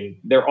GCP. And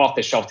their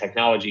off-the-shelf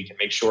technology can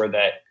make sure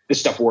that this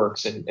stuff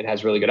works and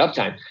has really good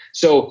uptime.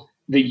 So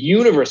the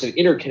universe of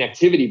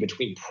interconnectivity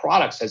between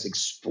products has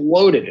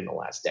exploded in the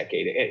last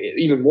decade,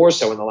 even more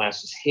so in the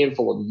last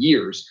handful of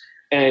years.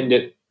 And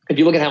if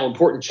you look at how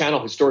important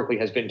channel historically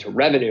has been to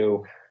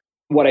revenue,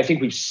 what I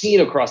think we've seen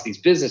across these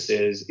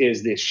businesses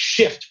is this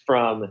shift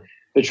from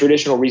the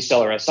traditional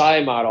reseller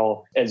SI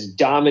model as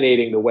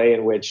dominating the way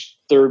in which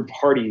third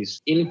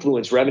parties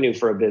influence revenue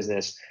for a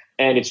business.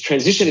 And it's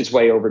transitioned its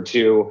way over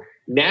to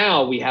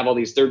now we have all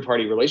these third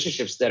party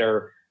relationships that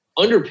are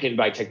underpinned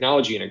by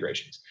technology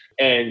integrations.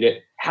 And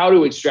how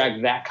to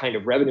extract that kind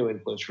of revenue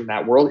influence from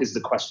that world is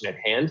the question at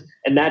hand.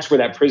 And that's where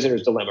that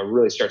prisoner's dilemma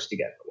really starts to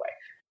get in the way.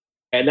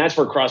 And that's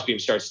where Crossbeam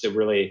starts to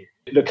really,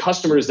 the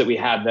customers that we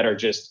have that are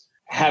just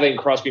having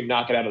Crossbeam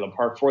knock it out of the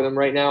park for them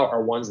right now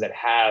are ones that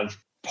have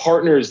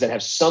partners that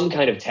have some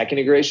kind of tech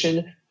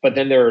integration, but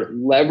then they're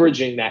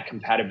leveraging that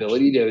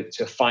compatibility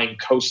to find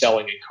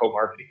co-selling and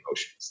co-marketing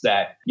motions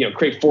that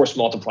create force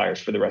multipliers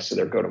for the rest of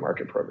their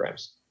go-to-market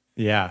programs.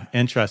 Yeah,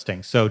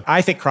 interesting. So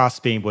I think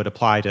Crossbeam would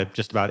apply to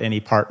just about any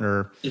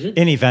partner,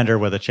 any vendor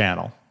with a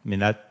channel. I mean,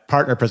 that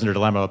partner prisoner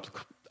dilemma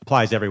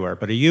applies everywhere.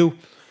 But are you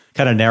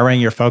kind of narrowing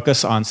your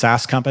focus on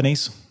SaaS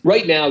companies?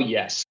 Right now,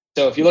 yes.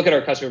 So if you look at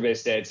our customer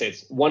base today, I'd say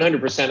it's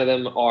 100% of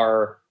them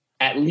are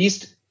at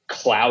least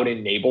cloud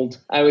enabled,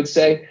 I would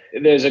say.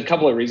 There's a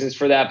couple of reasons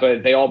for that,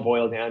 but they all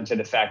boil down to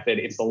the fact that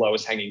it's the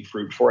lowest hanging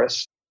fruit for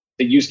us.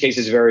 The use case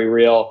is very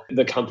real.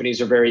 The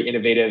companies are very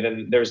innovative,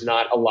 and there's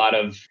not a lot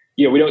of,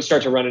 we don't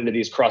start to run into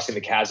these crossing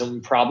the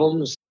chasm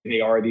problems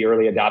They are the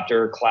early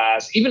adopter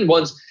class. Even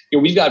ones,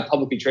 we've got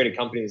publicly traded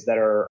companies that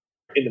are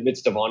in the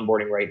midst of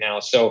onboarding right now.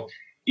 So,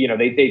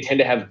 they tend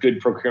to have good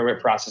procurement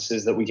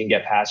processes that we can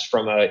get past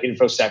from an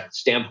InfoSec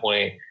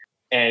standpoint.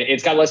 And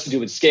it's got less to do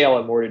with scale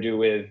and more to do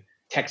with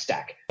tech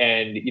stack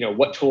and,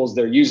 what tools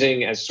they're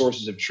using as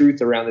sources of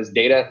truth around this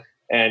data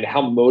and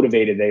how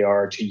motivated they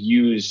are to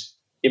use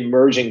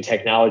emerging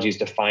technologies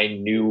to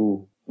find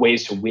new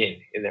ways to win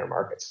in their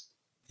markets.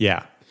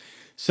 Yeah.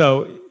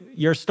 So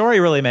your story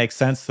really makes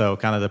sense, though,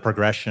 kind of the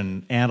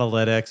progression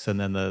analytics and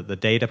then the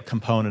data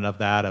component of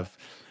that, of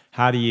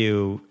how do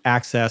you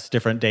access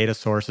different data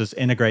sources,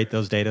 integrate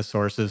those data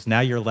sources. Now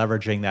you're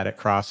leveraging that at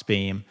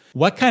Crossbeam.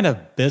 What kind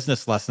of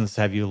business lessons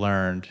have you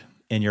learned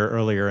in your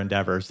earlier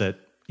endeavors that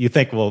you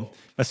think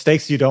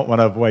mistakes you don't want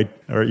to avoid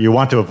or you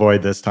want to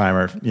avoid this time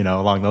or,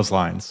 along those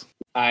lines?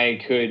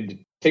 I could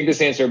take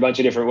this answer a bunch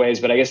of different ways,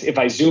 but I guess if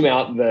I zoom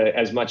out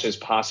as much as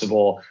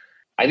possible,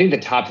 I think the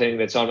top thing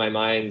that's on my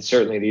mind,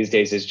 certainly these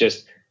days, is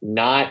just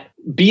not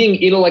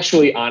being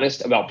intellectually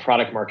honest about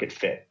product market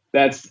fit.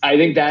 I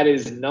think that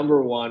is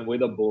number one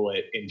with a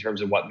bullet in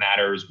terms of what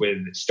matters with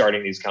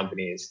starting these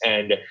companies.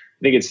 And I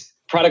think it's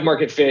product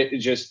market fit.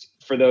 Just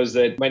for those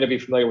that might not be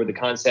familiar with the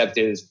concept,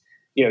 is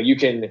you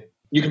can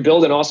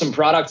build an awesome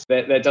product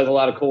that does a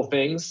lot of cool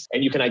things,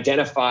 and you can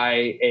identify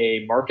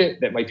a market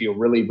that might be a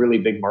really, really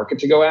big market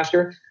to go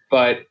after.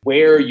 But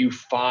where you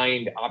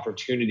find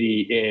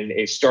opportunity in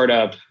a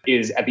startup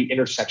is at the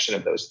intersection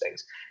of those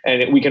things.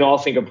 And we can all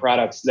think of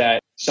products that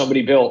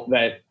somebody built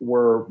that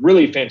were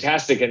really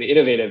fantastic and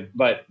innovative,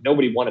 but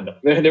nobody wanted them.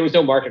 There was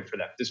no market for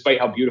them, despite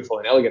how beautiful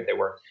and elegant they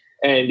were.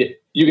 And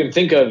you can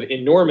think of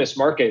enormous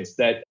markets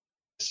that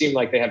seem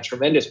like they have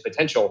tremendous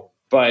potential,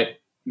 but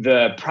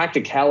the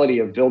practicality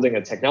of building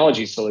a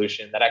technology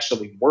solution that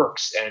actually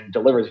works and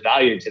delivers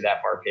value to that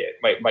market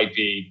might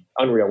be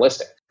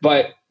unrealistic.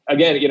 But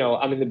again,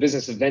 I'm in the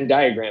business of Venn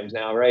diagrams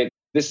now, right?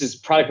 This is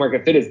product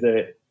market fit is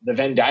the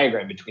Venn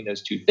diagram between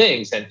those two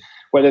things. And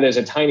whether there's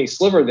a tiny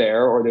sliver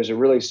there or there's a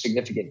really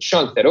significant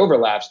chunk that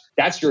overlaps,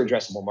 that's your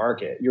addressable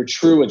market, your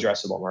true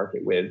addressable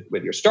market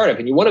with your startup.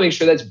 And you want to make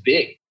sure that's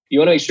big. You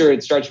want to make sure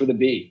it starts with a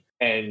B.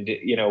 And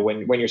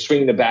when you're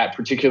swinging the bat,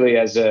 particularly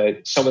as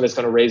someone that's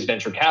going to raise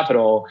venture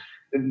capital,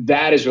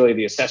 that is really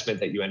the assessment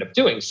that you end up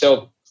doing.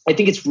 So I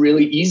think it's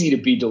really easy to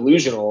be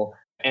delusional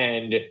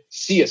and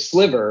see a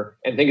sliver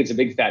and think it's a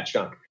big fat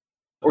chunk,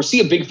 or see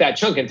a big fat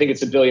chunk and think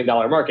it's $1 billion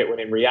market, when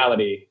in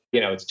reality,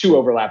 it's two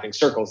overlapping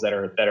circles that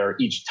are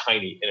each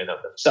tiny in and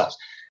of themselves.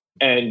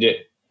 And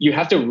you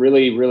have to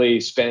really, really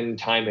spend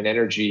time and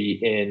energy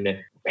in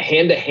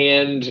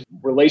hand-to-hand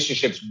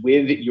relationships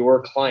with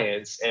your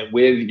clients and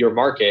with your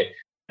market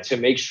to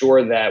make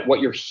sure that what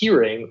you're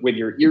hearing with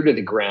your ear to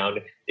the ground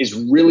is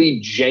really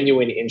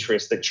genuine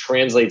interest that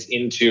translates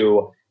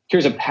into,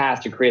 here's a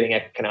path to creating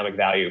economic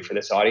value for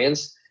this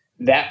audience.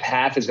 That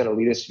path is going to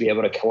lead us to be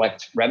able to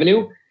collect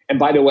revenue. And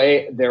by the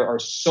way, there are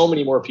so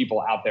many more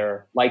people out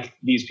there like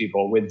these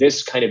people with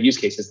this kind of use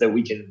cases that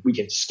we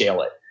can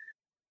scale it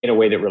in a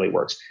way that really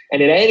works.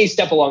 And at any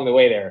step along the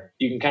way there,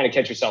 you can kind of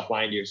catch yourself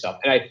lying to yourself.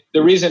 And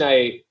the reason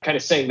I kind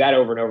of saying that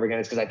over and over again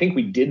is because I think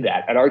we did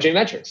that at RJ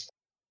Metrics.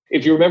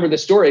 If you remember the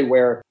story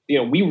where,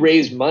 we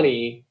raised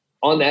money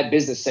on that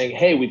business saying,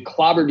 hey, we've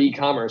clobbered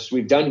e-commerce,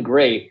 we've done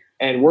great,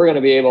 and we're going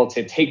to be able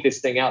to take this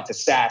thing out to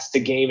SaaS, to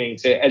gaming,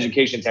 to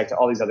education tech, to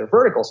all these other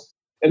verticals.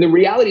 And the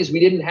reality is we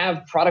didn't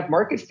have product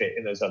market fit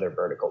in those other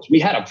verticals. We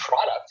had a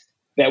product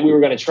that we were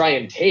going to try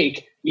and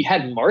take. We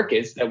had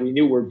markets that we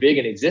knew were big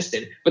and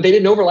existed, but they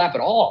didn't overlap at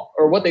all.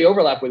 Or what they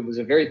overlapped with was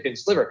a very thin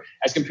sliver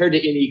as compared to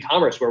in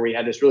e-commerce, where we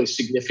had this really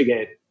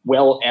significant,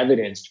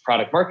 well-evidenced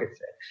product market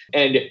fit.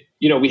 And,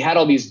 we had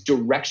all these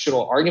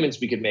directional arguments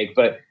we could make,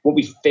 but what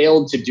we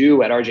failed to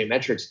do at RJ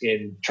Metrics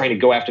in trying to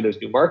go after those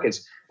new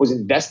markets was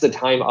invest the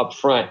time up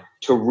front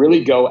to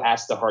really go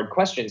ask the hard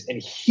questions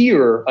and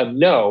hear a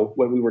no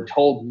when we were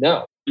told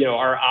no.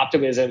 Our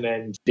optimism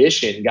and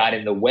ambition got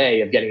in the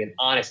way of getting an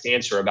honest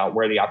answer about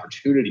where the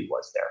opportunity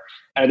was there.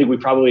 And I think we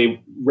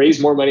probably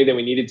raised more money than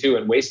we needed to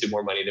and wasted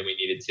more money than we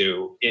needed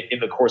to in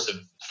the course of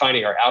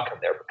finding our outcome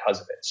there because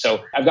of it.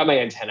 So I've got my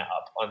antenna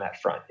up on that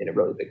front in a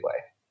really big way.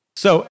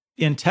 So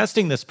in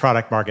testing this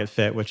product market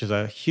fit, which is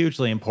a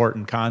hugely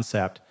important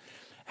concept,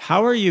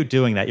 how are you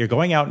doing that? You're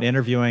going out and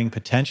interviewing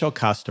potential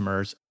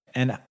customers,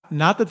 and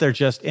not that they're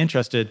just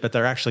interested, but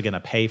they're actually going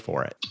to pay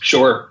for it.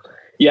 Sure.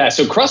 Yeah.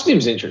 So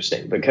Crossbeam's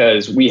interesting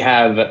because we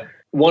have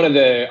one of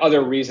the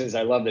other reasons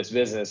I love this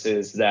business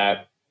is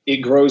that it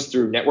grows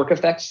through network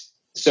effects.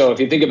 So if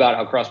you think about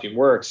how Crossbeam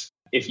works,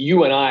 if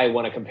you and I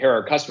want to compare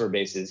our customer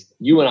bases,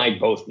 you and I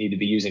both need to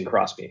be using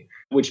Crossbeam,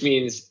 which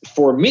means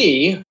for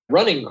me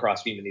running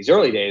Crossbeam in these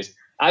early days,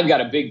 I've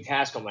got a big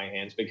task on my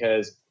hands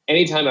because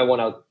anytime I want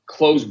to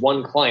close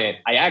one client,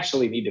 I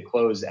actually need to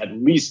close at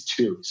least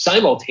two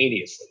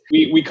simultaneously.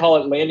 We call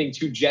it landing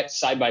two jets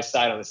side by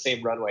side on the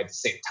same runway at the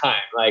same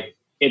time. Like,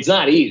 it's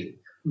not easy,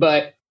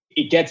 but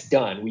it gets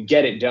done. We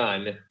get it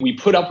done. We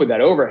put up with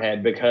that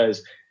overhead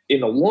because in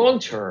the long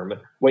term,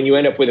 when you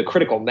end up with a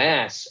critical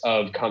mass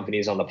of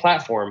companies on the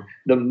platform,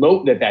 the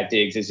moat that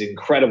digs is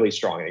incredibly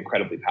strong and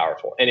incredibly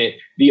powerful. And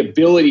the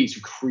ability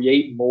to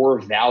create more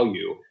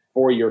value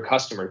for your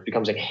customers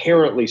becomes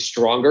inherently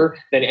stronger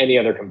than any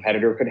other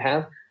competitor could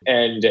have.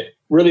 And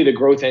really the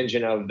growth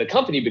engine of the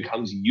company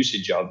becomes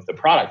usage of the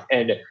product.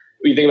 And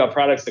when you think about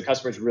products that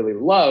customers really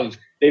love,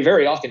 they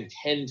very often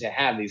tend to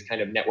have these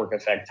kind of network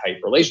effect type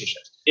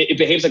relationships. It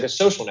behaves like a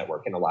social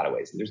network in a lot of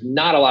ways. There's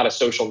not a lot of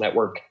social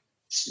network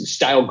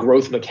style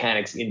growth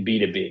mechanics in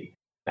B2B.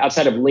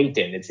 Outside of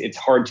LinkedIn, it's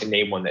hard to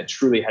name one that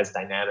truly has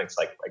dynamics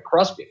like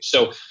Crossbeam.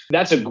 So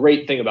that's a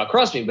great thing about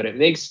Crossbeam, but it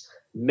makes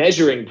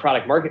measuring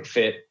product market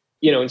fit,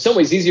 in some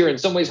ways easier, in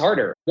some ways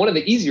harder. One of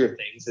the easier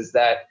things is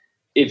that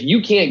if you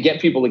can't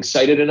get people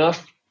excited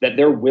enough that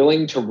they're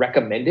willing to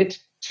recommend it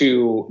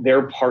to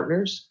their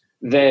partners,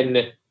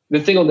 then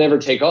the thing will never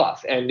take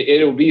off and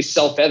it'll be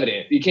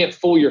self-evident. You can't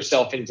fool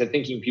yourself into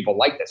thinking people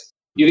like this.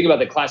 You think about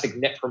the classic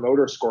net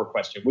promoter score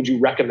question. Would you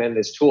recommend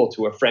this tool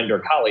to a friend or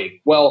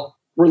colleague? Well,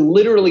 we're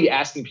literally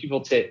asking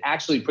people to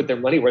actually put their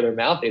money where their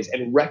mouth is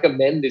and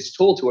recommend this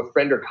tool to a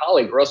friend or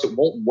colleague, or else it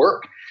won't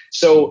work.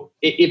 So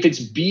if it's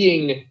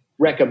being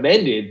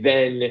recommended,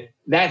 then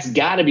that's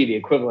got to be the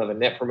equivalent of a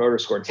net promoter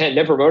score 10.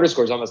 Net promoter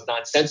score is almost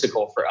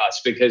nonsensical for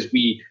us because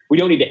we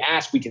don't need to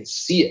ask. We can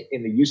see it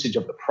in the usage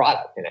of the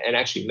product and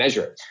actually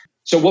measure it.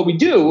 So what we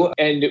do,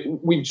 and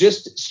we've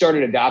just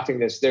started adopting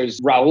this, there's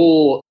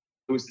Raul,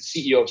 who was the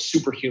CEO of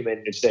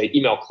Superhuman. It's an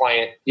email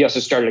client. He also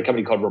started a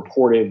company called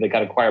Reportive that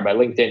got acquired by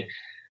LinkedIn.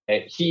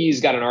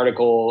 He's got an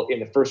article in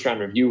the First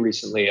Round Review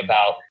recently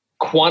about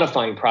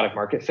quantifying product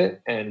market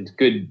fit and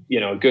good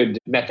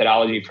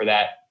methodology for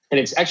that. And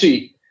it's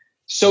actually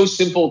so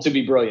simple to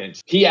be brilliant.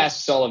 He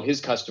asks all of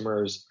his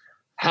customers,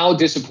 how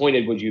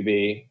disappointed would you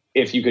be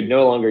if you could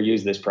no longer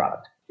use this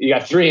product? You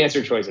got 3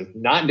 answer choices: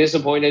 not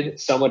disappointed,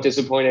 somewhat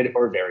disappointed,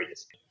 or very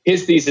disappointed.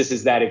 His thesis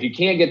is that if you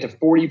can't get to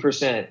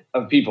 40%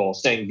 of people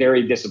saying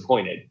very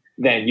disappointed,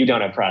 then you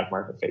don't have product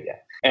market fit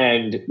yet.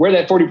 And where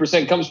that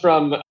 40% comes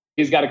from,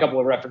 he's got a couple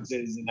of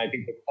references, and I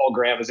think that Paul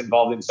Graham is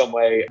involved in some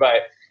way.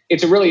 But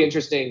it's a really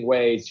interesting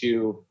way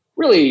to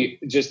really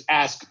just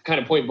ask kind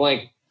of point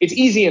blank. It's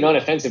easy and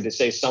unoffensive to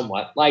say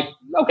somewhat, like,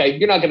 okay,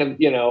 you're not going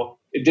to,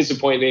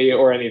 disappoint me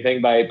or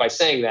anything by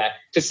saying that.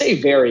 To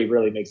say very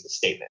really makes a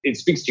statement. It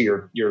speaks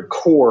to your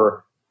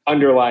core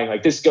underlying,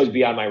 like, this goes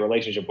beyond my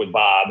relationship with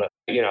Bob.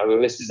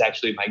 This is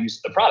actually my use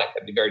of the product.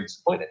 I'd be very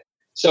disappointed.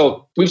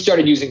 So we've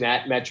started using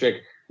that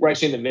metric. We're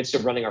actually in the midst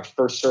of running our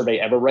first survey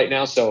ever right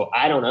now. So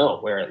I don't know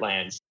where it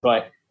lands,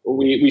 but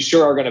we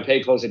sure are going to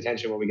pay close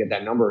attention when we get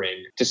that number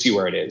in to see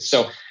where it is.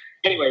 So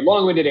anyway,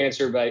 long-winded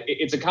answer, but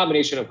it's a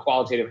combination of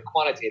qualitative and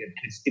quantitative,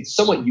 and it's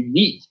somewhat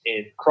unique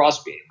in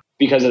Crossbeam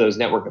because of those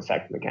network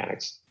effect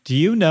mechanics. Do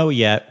you know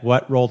yet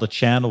what role the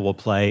channel will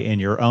play in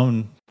your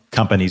own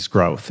company's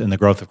growth and the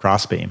growth of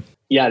Crossbeam?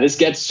 Yeah, this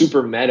gets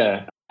super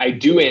meta. I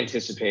do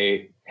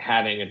anticipate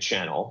having a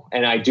channel,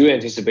 and I do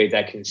anticipate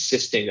that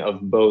consisting of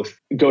both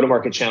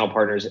go-to-market channel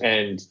partners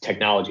and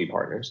technology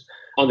partners.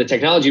 On the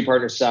technology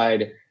partner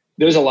side,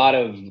 there's a lot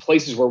of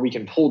places where we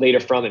can pull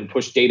data from and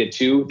push data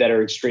to that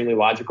are extremely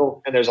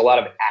logical. And there's a lot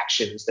of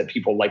actions that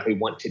people likely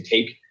want to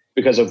take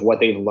because of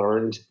what they've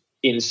learned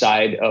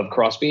inside of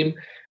Crossbeam.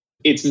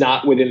 It's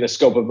not within the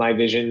scope of my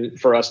vision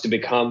for us to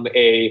become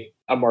a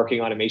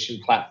marketing automation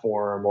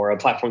platform or a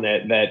platform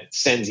that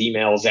sends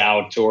emails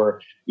out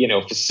or,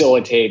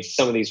 facilitates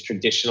some of these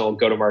traditional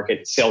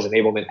go-to-market sales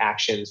enablement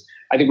actions.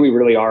 I think we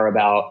really are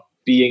about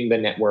being the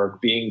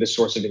network, being the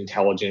source of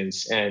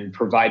intelligence, and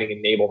providing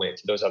enablement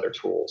to those other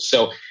tools.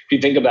 So if you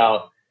think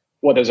about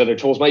what those other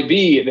tools might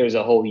be, there's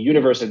a whole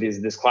universe of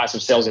this class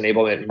of sales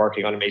enablement and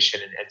marketing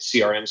automation and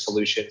CRM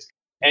solutions,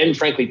 and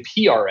frankly,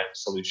 PRM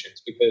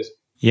solutions. Because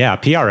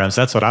PRMs,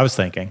 that's what I was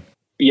thinking.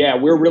 Yeah,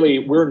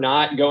 we're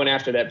not going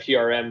after that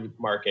PRM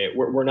market.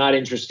 We're not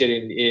interested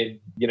in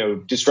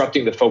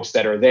disrupting the folks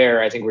that are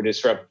there. I think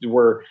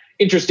we're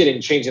interested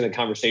in changing the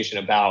conversation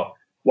about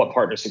what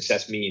partner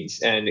success means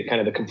and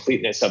kind of the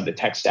completeness of the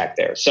tech stack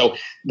there. So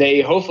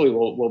they hopefully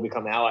will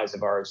become allies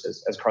of ours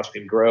as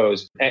Crossbeam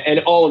grows.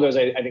 And all of those,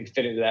 I think,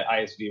 fit into that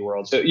ISV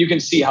world. So you can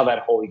see how that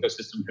whole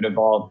ecosystem could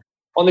evolve.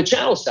 On the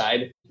channel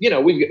side,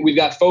 we've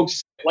got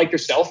folks like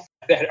yourself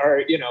that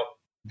are,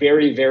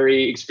 very,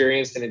 very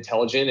experienced and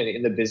intelligent and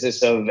in the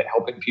business of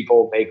helping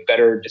people make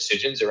better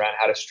decisions around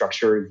how to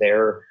structure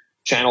their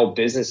channel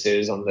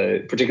businesses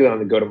particularly on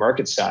the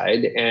go-to-market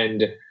side.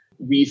 And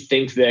we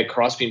think that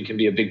Crossbeam can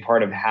be a big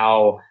part of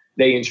how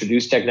they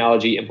introduce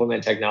technology,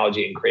 implement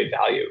technology, and create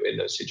value in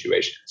those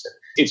situations.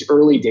 It's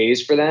early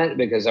days for that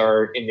because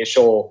our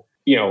initial,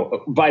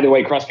 by the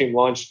way, Crossbeam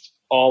launched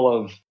all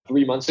of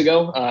 3 months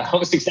ago,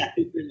 almost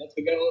exactly 3 months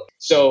ago.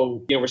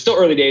 So, we're still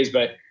early days,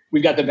 but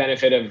we've got the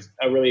benefit of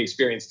a really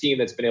experienced team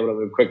that's been able to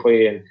move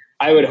quickly. And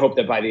I would hope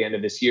that by the end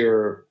of this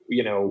year,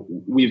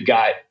 we've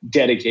got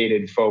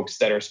dedicated folks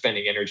that are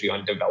spending energy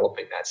on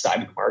developing that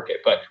side of the market.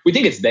 But we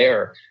think it's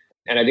there.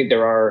 And I think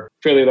there are a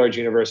fairly large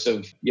universe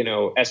of,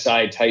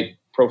 SI type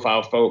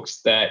profile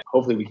folks that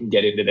hopefully we can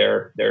get into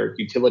their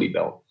utility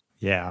belt.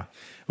 Yeah.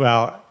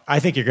 Well, I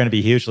think you're going to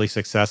be hugely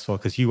successful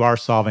because you are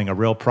solving a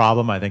real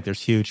problem. I think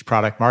there's huge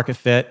product market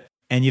fit,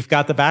 and you've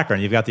got the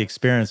background, you've got the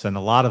experience and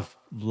a lot of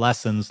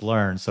lessons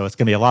learned. So it's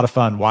going to be a lot of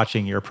fun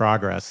watching your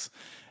progress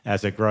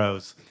as it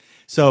grows.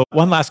 So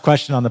one last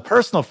question on the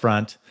personal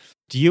front.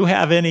 Do you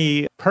have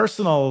any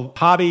personal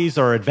hobbies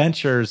or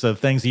adventures of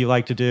things that you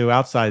like to do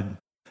outside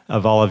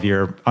of all of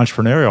your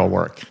entrepreneurial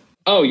work?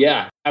 Oh,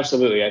 yeah,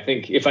 absolutely. I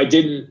think if I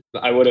didn't,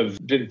 I would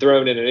have been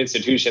thrown in an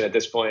institution at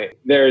this point.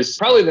 There's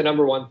probably the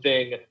number one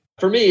thing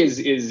for me is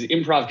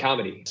improv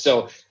comedy.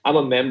 So I'm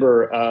a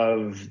member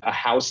of a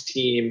house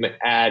team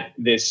at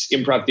this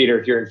improv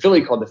theater here in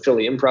Philly called the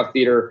Philly Improv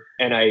Theater.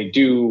 And I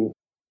do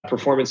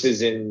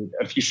performances in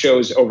a few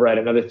shows over at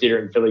another theater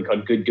in Philly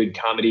called Good Good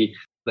Comedy.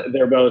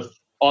 They're both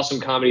awesome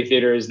comedy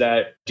theaters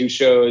that do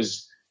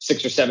shows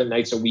 6 or 7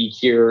 nights a week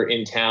here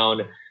in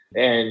town.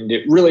 And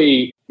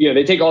really,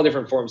 they take all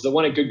different forms. The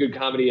one at Good Good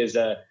Comedy is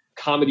a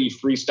comedy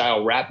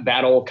freestyle rap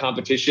battle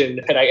competition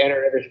that I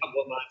enter every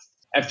couple of months.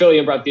 At Philly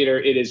Improv Theater,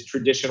 it is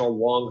traditional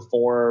long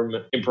form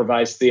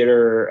improvised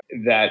theater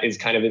that is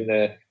kind of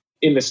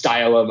in the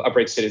style of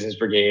Upright Citizens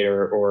Brigade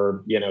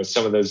or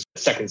some of those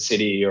Second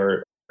City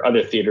or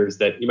other theaters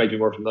that you might be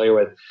more familiar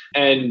with.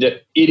 And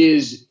it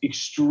is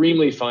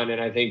extremely fun.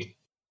 And I think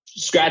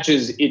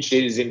scratches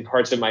itches in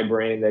parts of my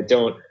brain that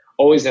don't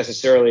always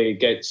necessarily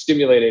get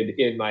stimulated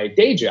in my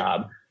day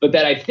job, but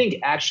that I think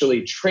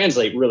actually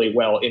translate really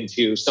well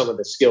into some of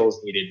the skills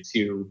needed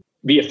to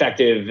be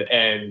effective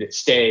and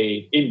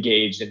stay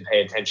engaged and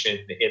pay attention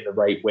in the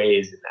right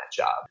ways in that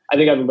job. I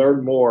think I've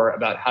learned more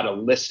about how to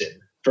listen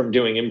from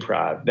doing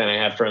improv than I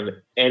have from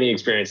any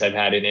experience I've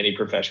had in any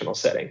professional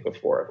setting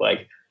before.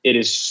 Like, it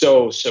is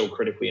so, so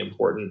critically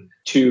important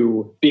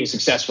to being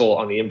successful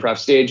on the improv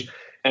stage.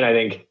 And I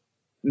think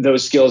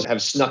those skills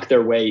have snuck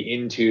their way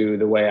into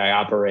the way I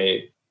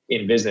operate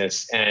in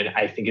business. And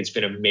I think it's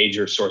been a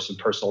major source of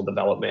personal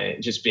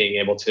development, just being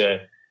able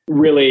to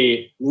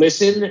really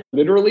listen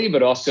literally,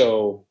 but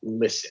also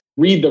listen,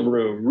 read the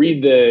room,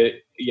 read the,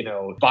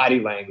 body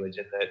language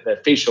and the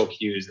facial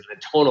cues and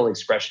the tonal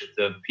expressions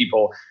of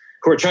people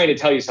who are trying to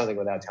tell you something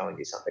without telling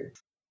you something.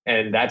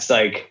 And that's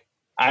like,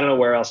 I don't know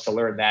where else to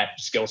learn that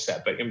skill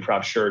set, but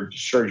improv sure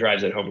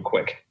drives it home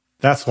quick.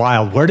 That's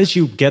wild. Where did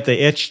you get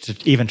the itch to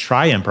even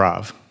try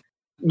improv?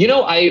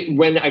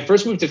 When I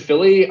first moved to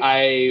Philly,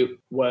 I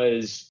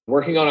was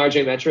working on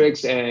RJ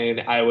Metrics,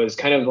 and I was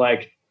kind of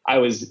like, I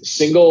was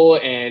single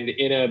and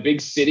in a big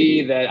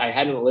city that I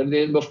hadn't lived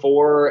in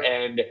before.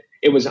 And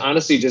it was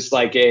honestly just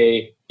like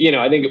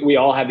I think we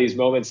all have these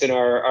moments in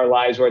our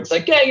lives where it's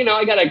like, yeah,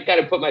 I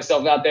gotta put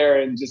myself out there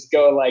and just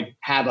go like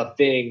have a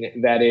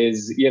thing that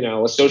is,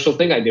 a social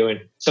thing I do. And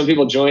some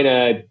people join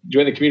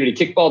the community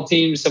kickball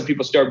team. Some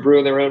people start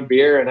brewing their own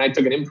beer. And I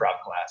took an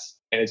improv class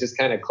and it just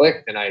kind of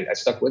clicked and I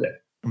stuck with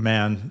it.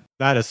 Man,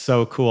 that is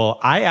so cool.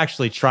 I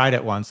actually tried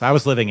it once. I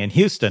was living in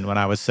Houston when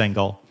I was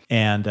single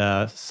and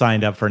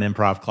signed up for an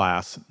improv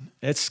class.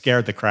 It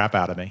scared the crap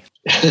out of me.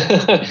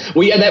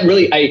 Well, yeah, that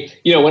really,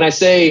 when I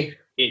say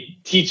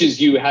it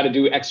teaches you how to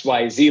do X,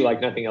 Y, Z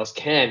like nothing else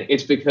can,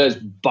 it's because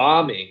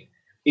bombing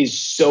is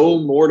so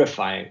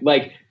mortifying.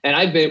 Like,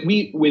 and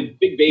with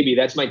Big Baby,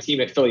 that's my team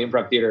at Philly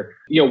Improv Theater.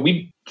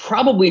 We've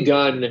probably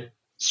done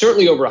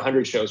certainly over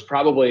 100 shows,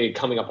 probably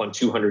coming up on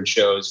 200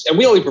 shows. And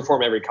we only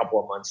perform every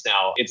couple of months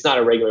now. It's not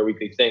a regular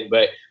weekly thing,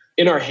 but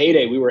in our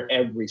heyday, we were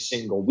every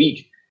single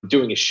week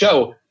doing a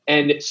show.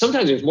 And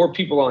sometimes there's more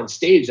people on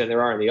stage than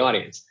there are in the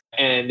audience.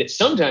 And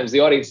sometimes the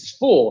audience is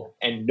full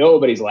and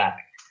nobody's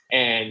laughing.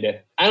 And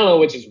I don't know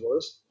which is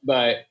worse,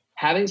 but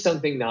having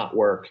something not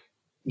work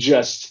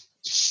just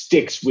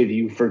sticks with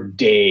you for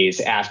days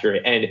after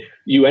it. And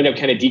you end up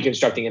kind of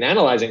deconstructing and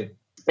analyzing.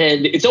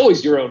 And it's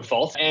always your own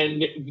fault.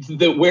 And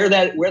where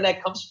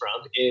that comes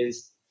from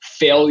is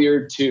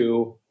failure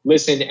to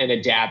listen and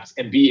adapt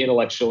and be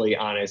intellectually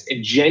honest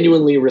and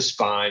genuinely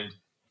respond.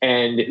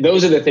 And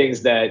those are the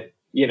things that,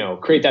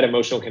 create that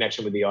emotional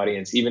connection with the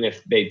audience, even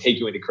if they take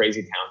you into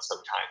crazy town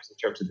sometimes in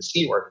terms of the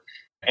scene work.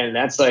 And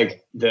that's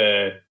like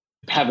the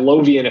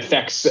Pavlovian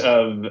effects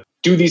of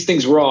do these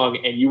things wrong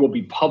and you will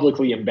be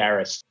publicly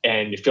embarrassed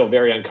and feel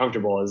very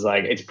uncomfortable.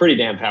 It's pretty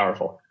damn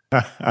powerful.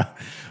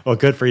 Well,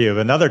 good for you.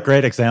 Another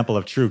great example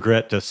of true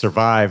grit to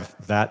survive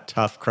that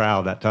tough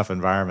crowd, that tough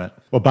environment.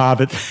 Well,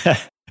 Bob,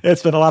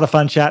 it's been a lot of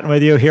fun chatting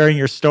with you, hearing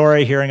your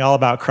story, hearing all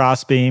about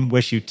Crossbeam.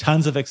 Wish you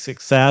tons of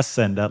success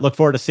and look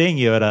forward to seeing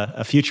you at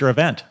a future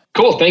event.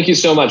 Cool. Thank you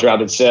so much,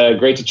 Rob. It's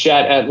great to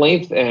chat at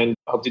length and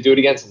hope to do it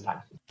again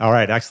sometime. All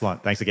right.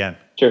 Excellent. Thanks again.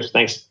 Cheers.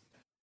 Thanks.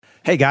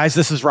 Hey guys,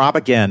 this is Rob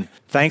again.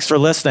 Thanks for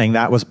listening.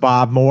 That was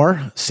Bob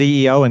Moore,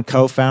 CEO and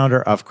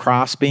co-founder of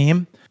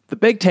Crossbeam. The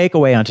big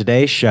takeaway on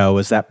today's show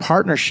is that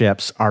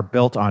partnerships are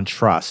built on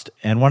trust.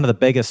 And one of the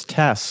biggest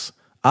tests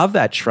of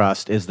that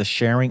trust is the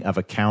sharing of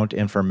account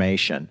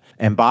information.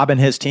 And Bob and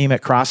his team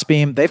at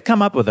Crossbeam, they've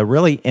come up with a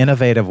really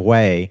innovative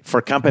way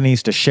for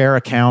companies to share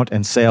account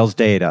and sales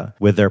data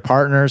with their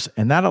partners.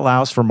 And that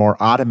allows for more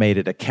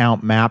automated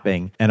account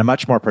mapping and a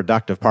much more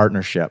productive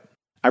partnership.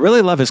 I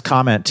really love his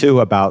comment too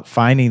about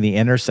finding the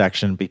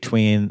intersection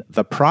between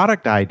the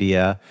product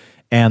idea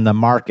and the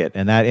market.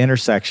 And that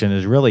intersection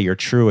is really your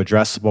true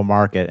addressable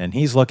market. And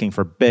he's looking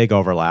for big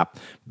overlap, $1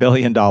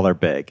 billion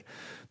big.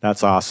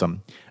 That's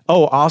awesome.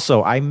 Oh,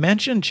 also, I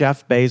mentioned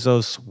Jeff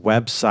Bezos'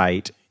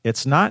 website.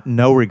 It's not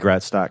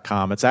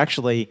noregrets.com. It's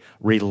actually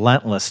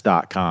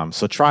relentless.com.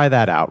 So try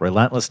that out,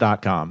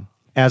 relentless.com.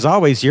 As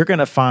always, you're going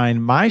to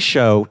find my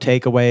show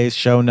takeaways,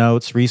 show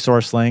notes,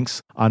 resource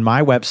links on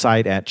my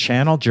website at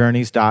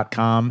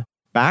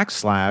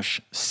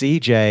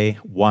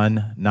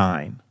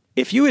channeljourneys.com/CJ19.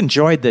 If you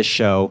enjoyed this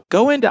show,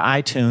 go into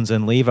iTunes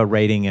and leave a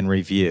rating and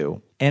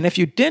review. And if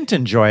you didn't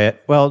enjoy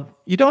it, well,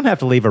 you don't have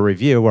to leave a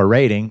review or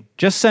rating.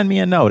 Just send me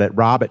a note at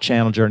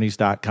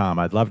rob@channeljourneys.com.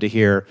 I'd love to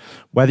hear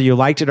whether you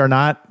liked it or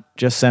not.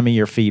 Just send me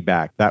your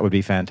feedback. That would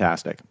be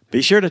fantastic.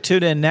 Be sure to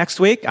tune in next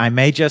week. I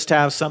may just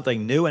have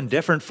something new and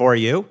different for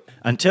you.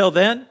 Until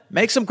then,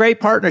 make some great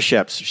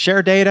partnerships,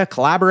 share data,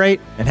 collaborate,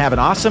 and have an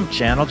awesome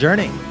channel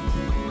journey.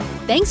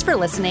 Thanks for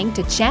listening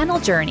to Channel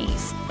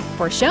Journeys.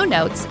 For show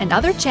notes and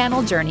other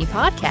Channel Journey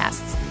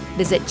podcasts,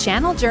 visit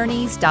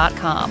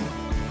channeljourneys.com.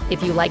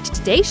 If you liked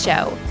today's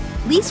show,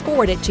 please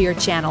forward it to your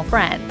channel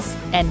friends.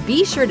 And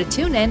be sure to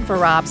tune in for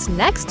Rob's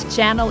next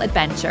channel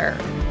adventure.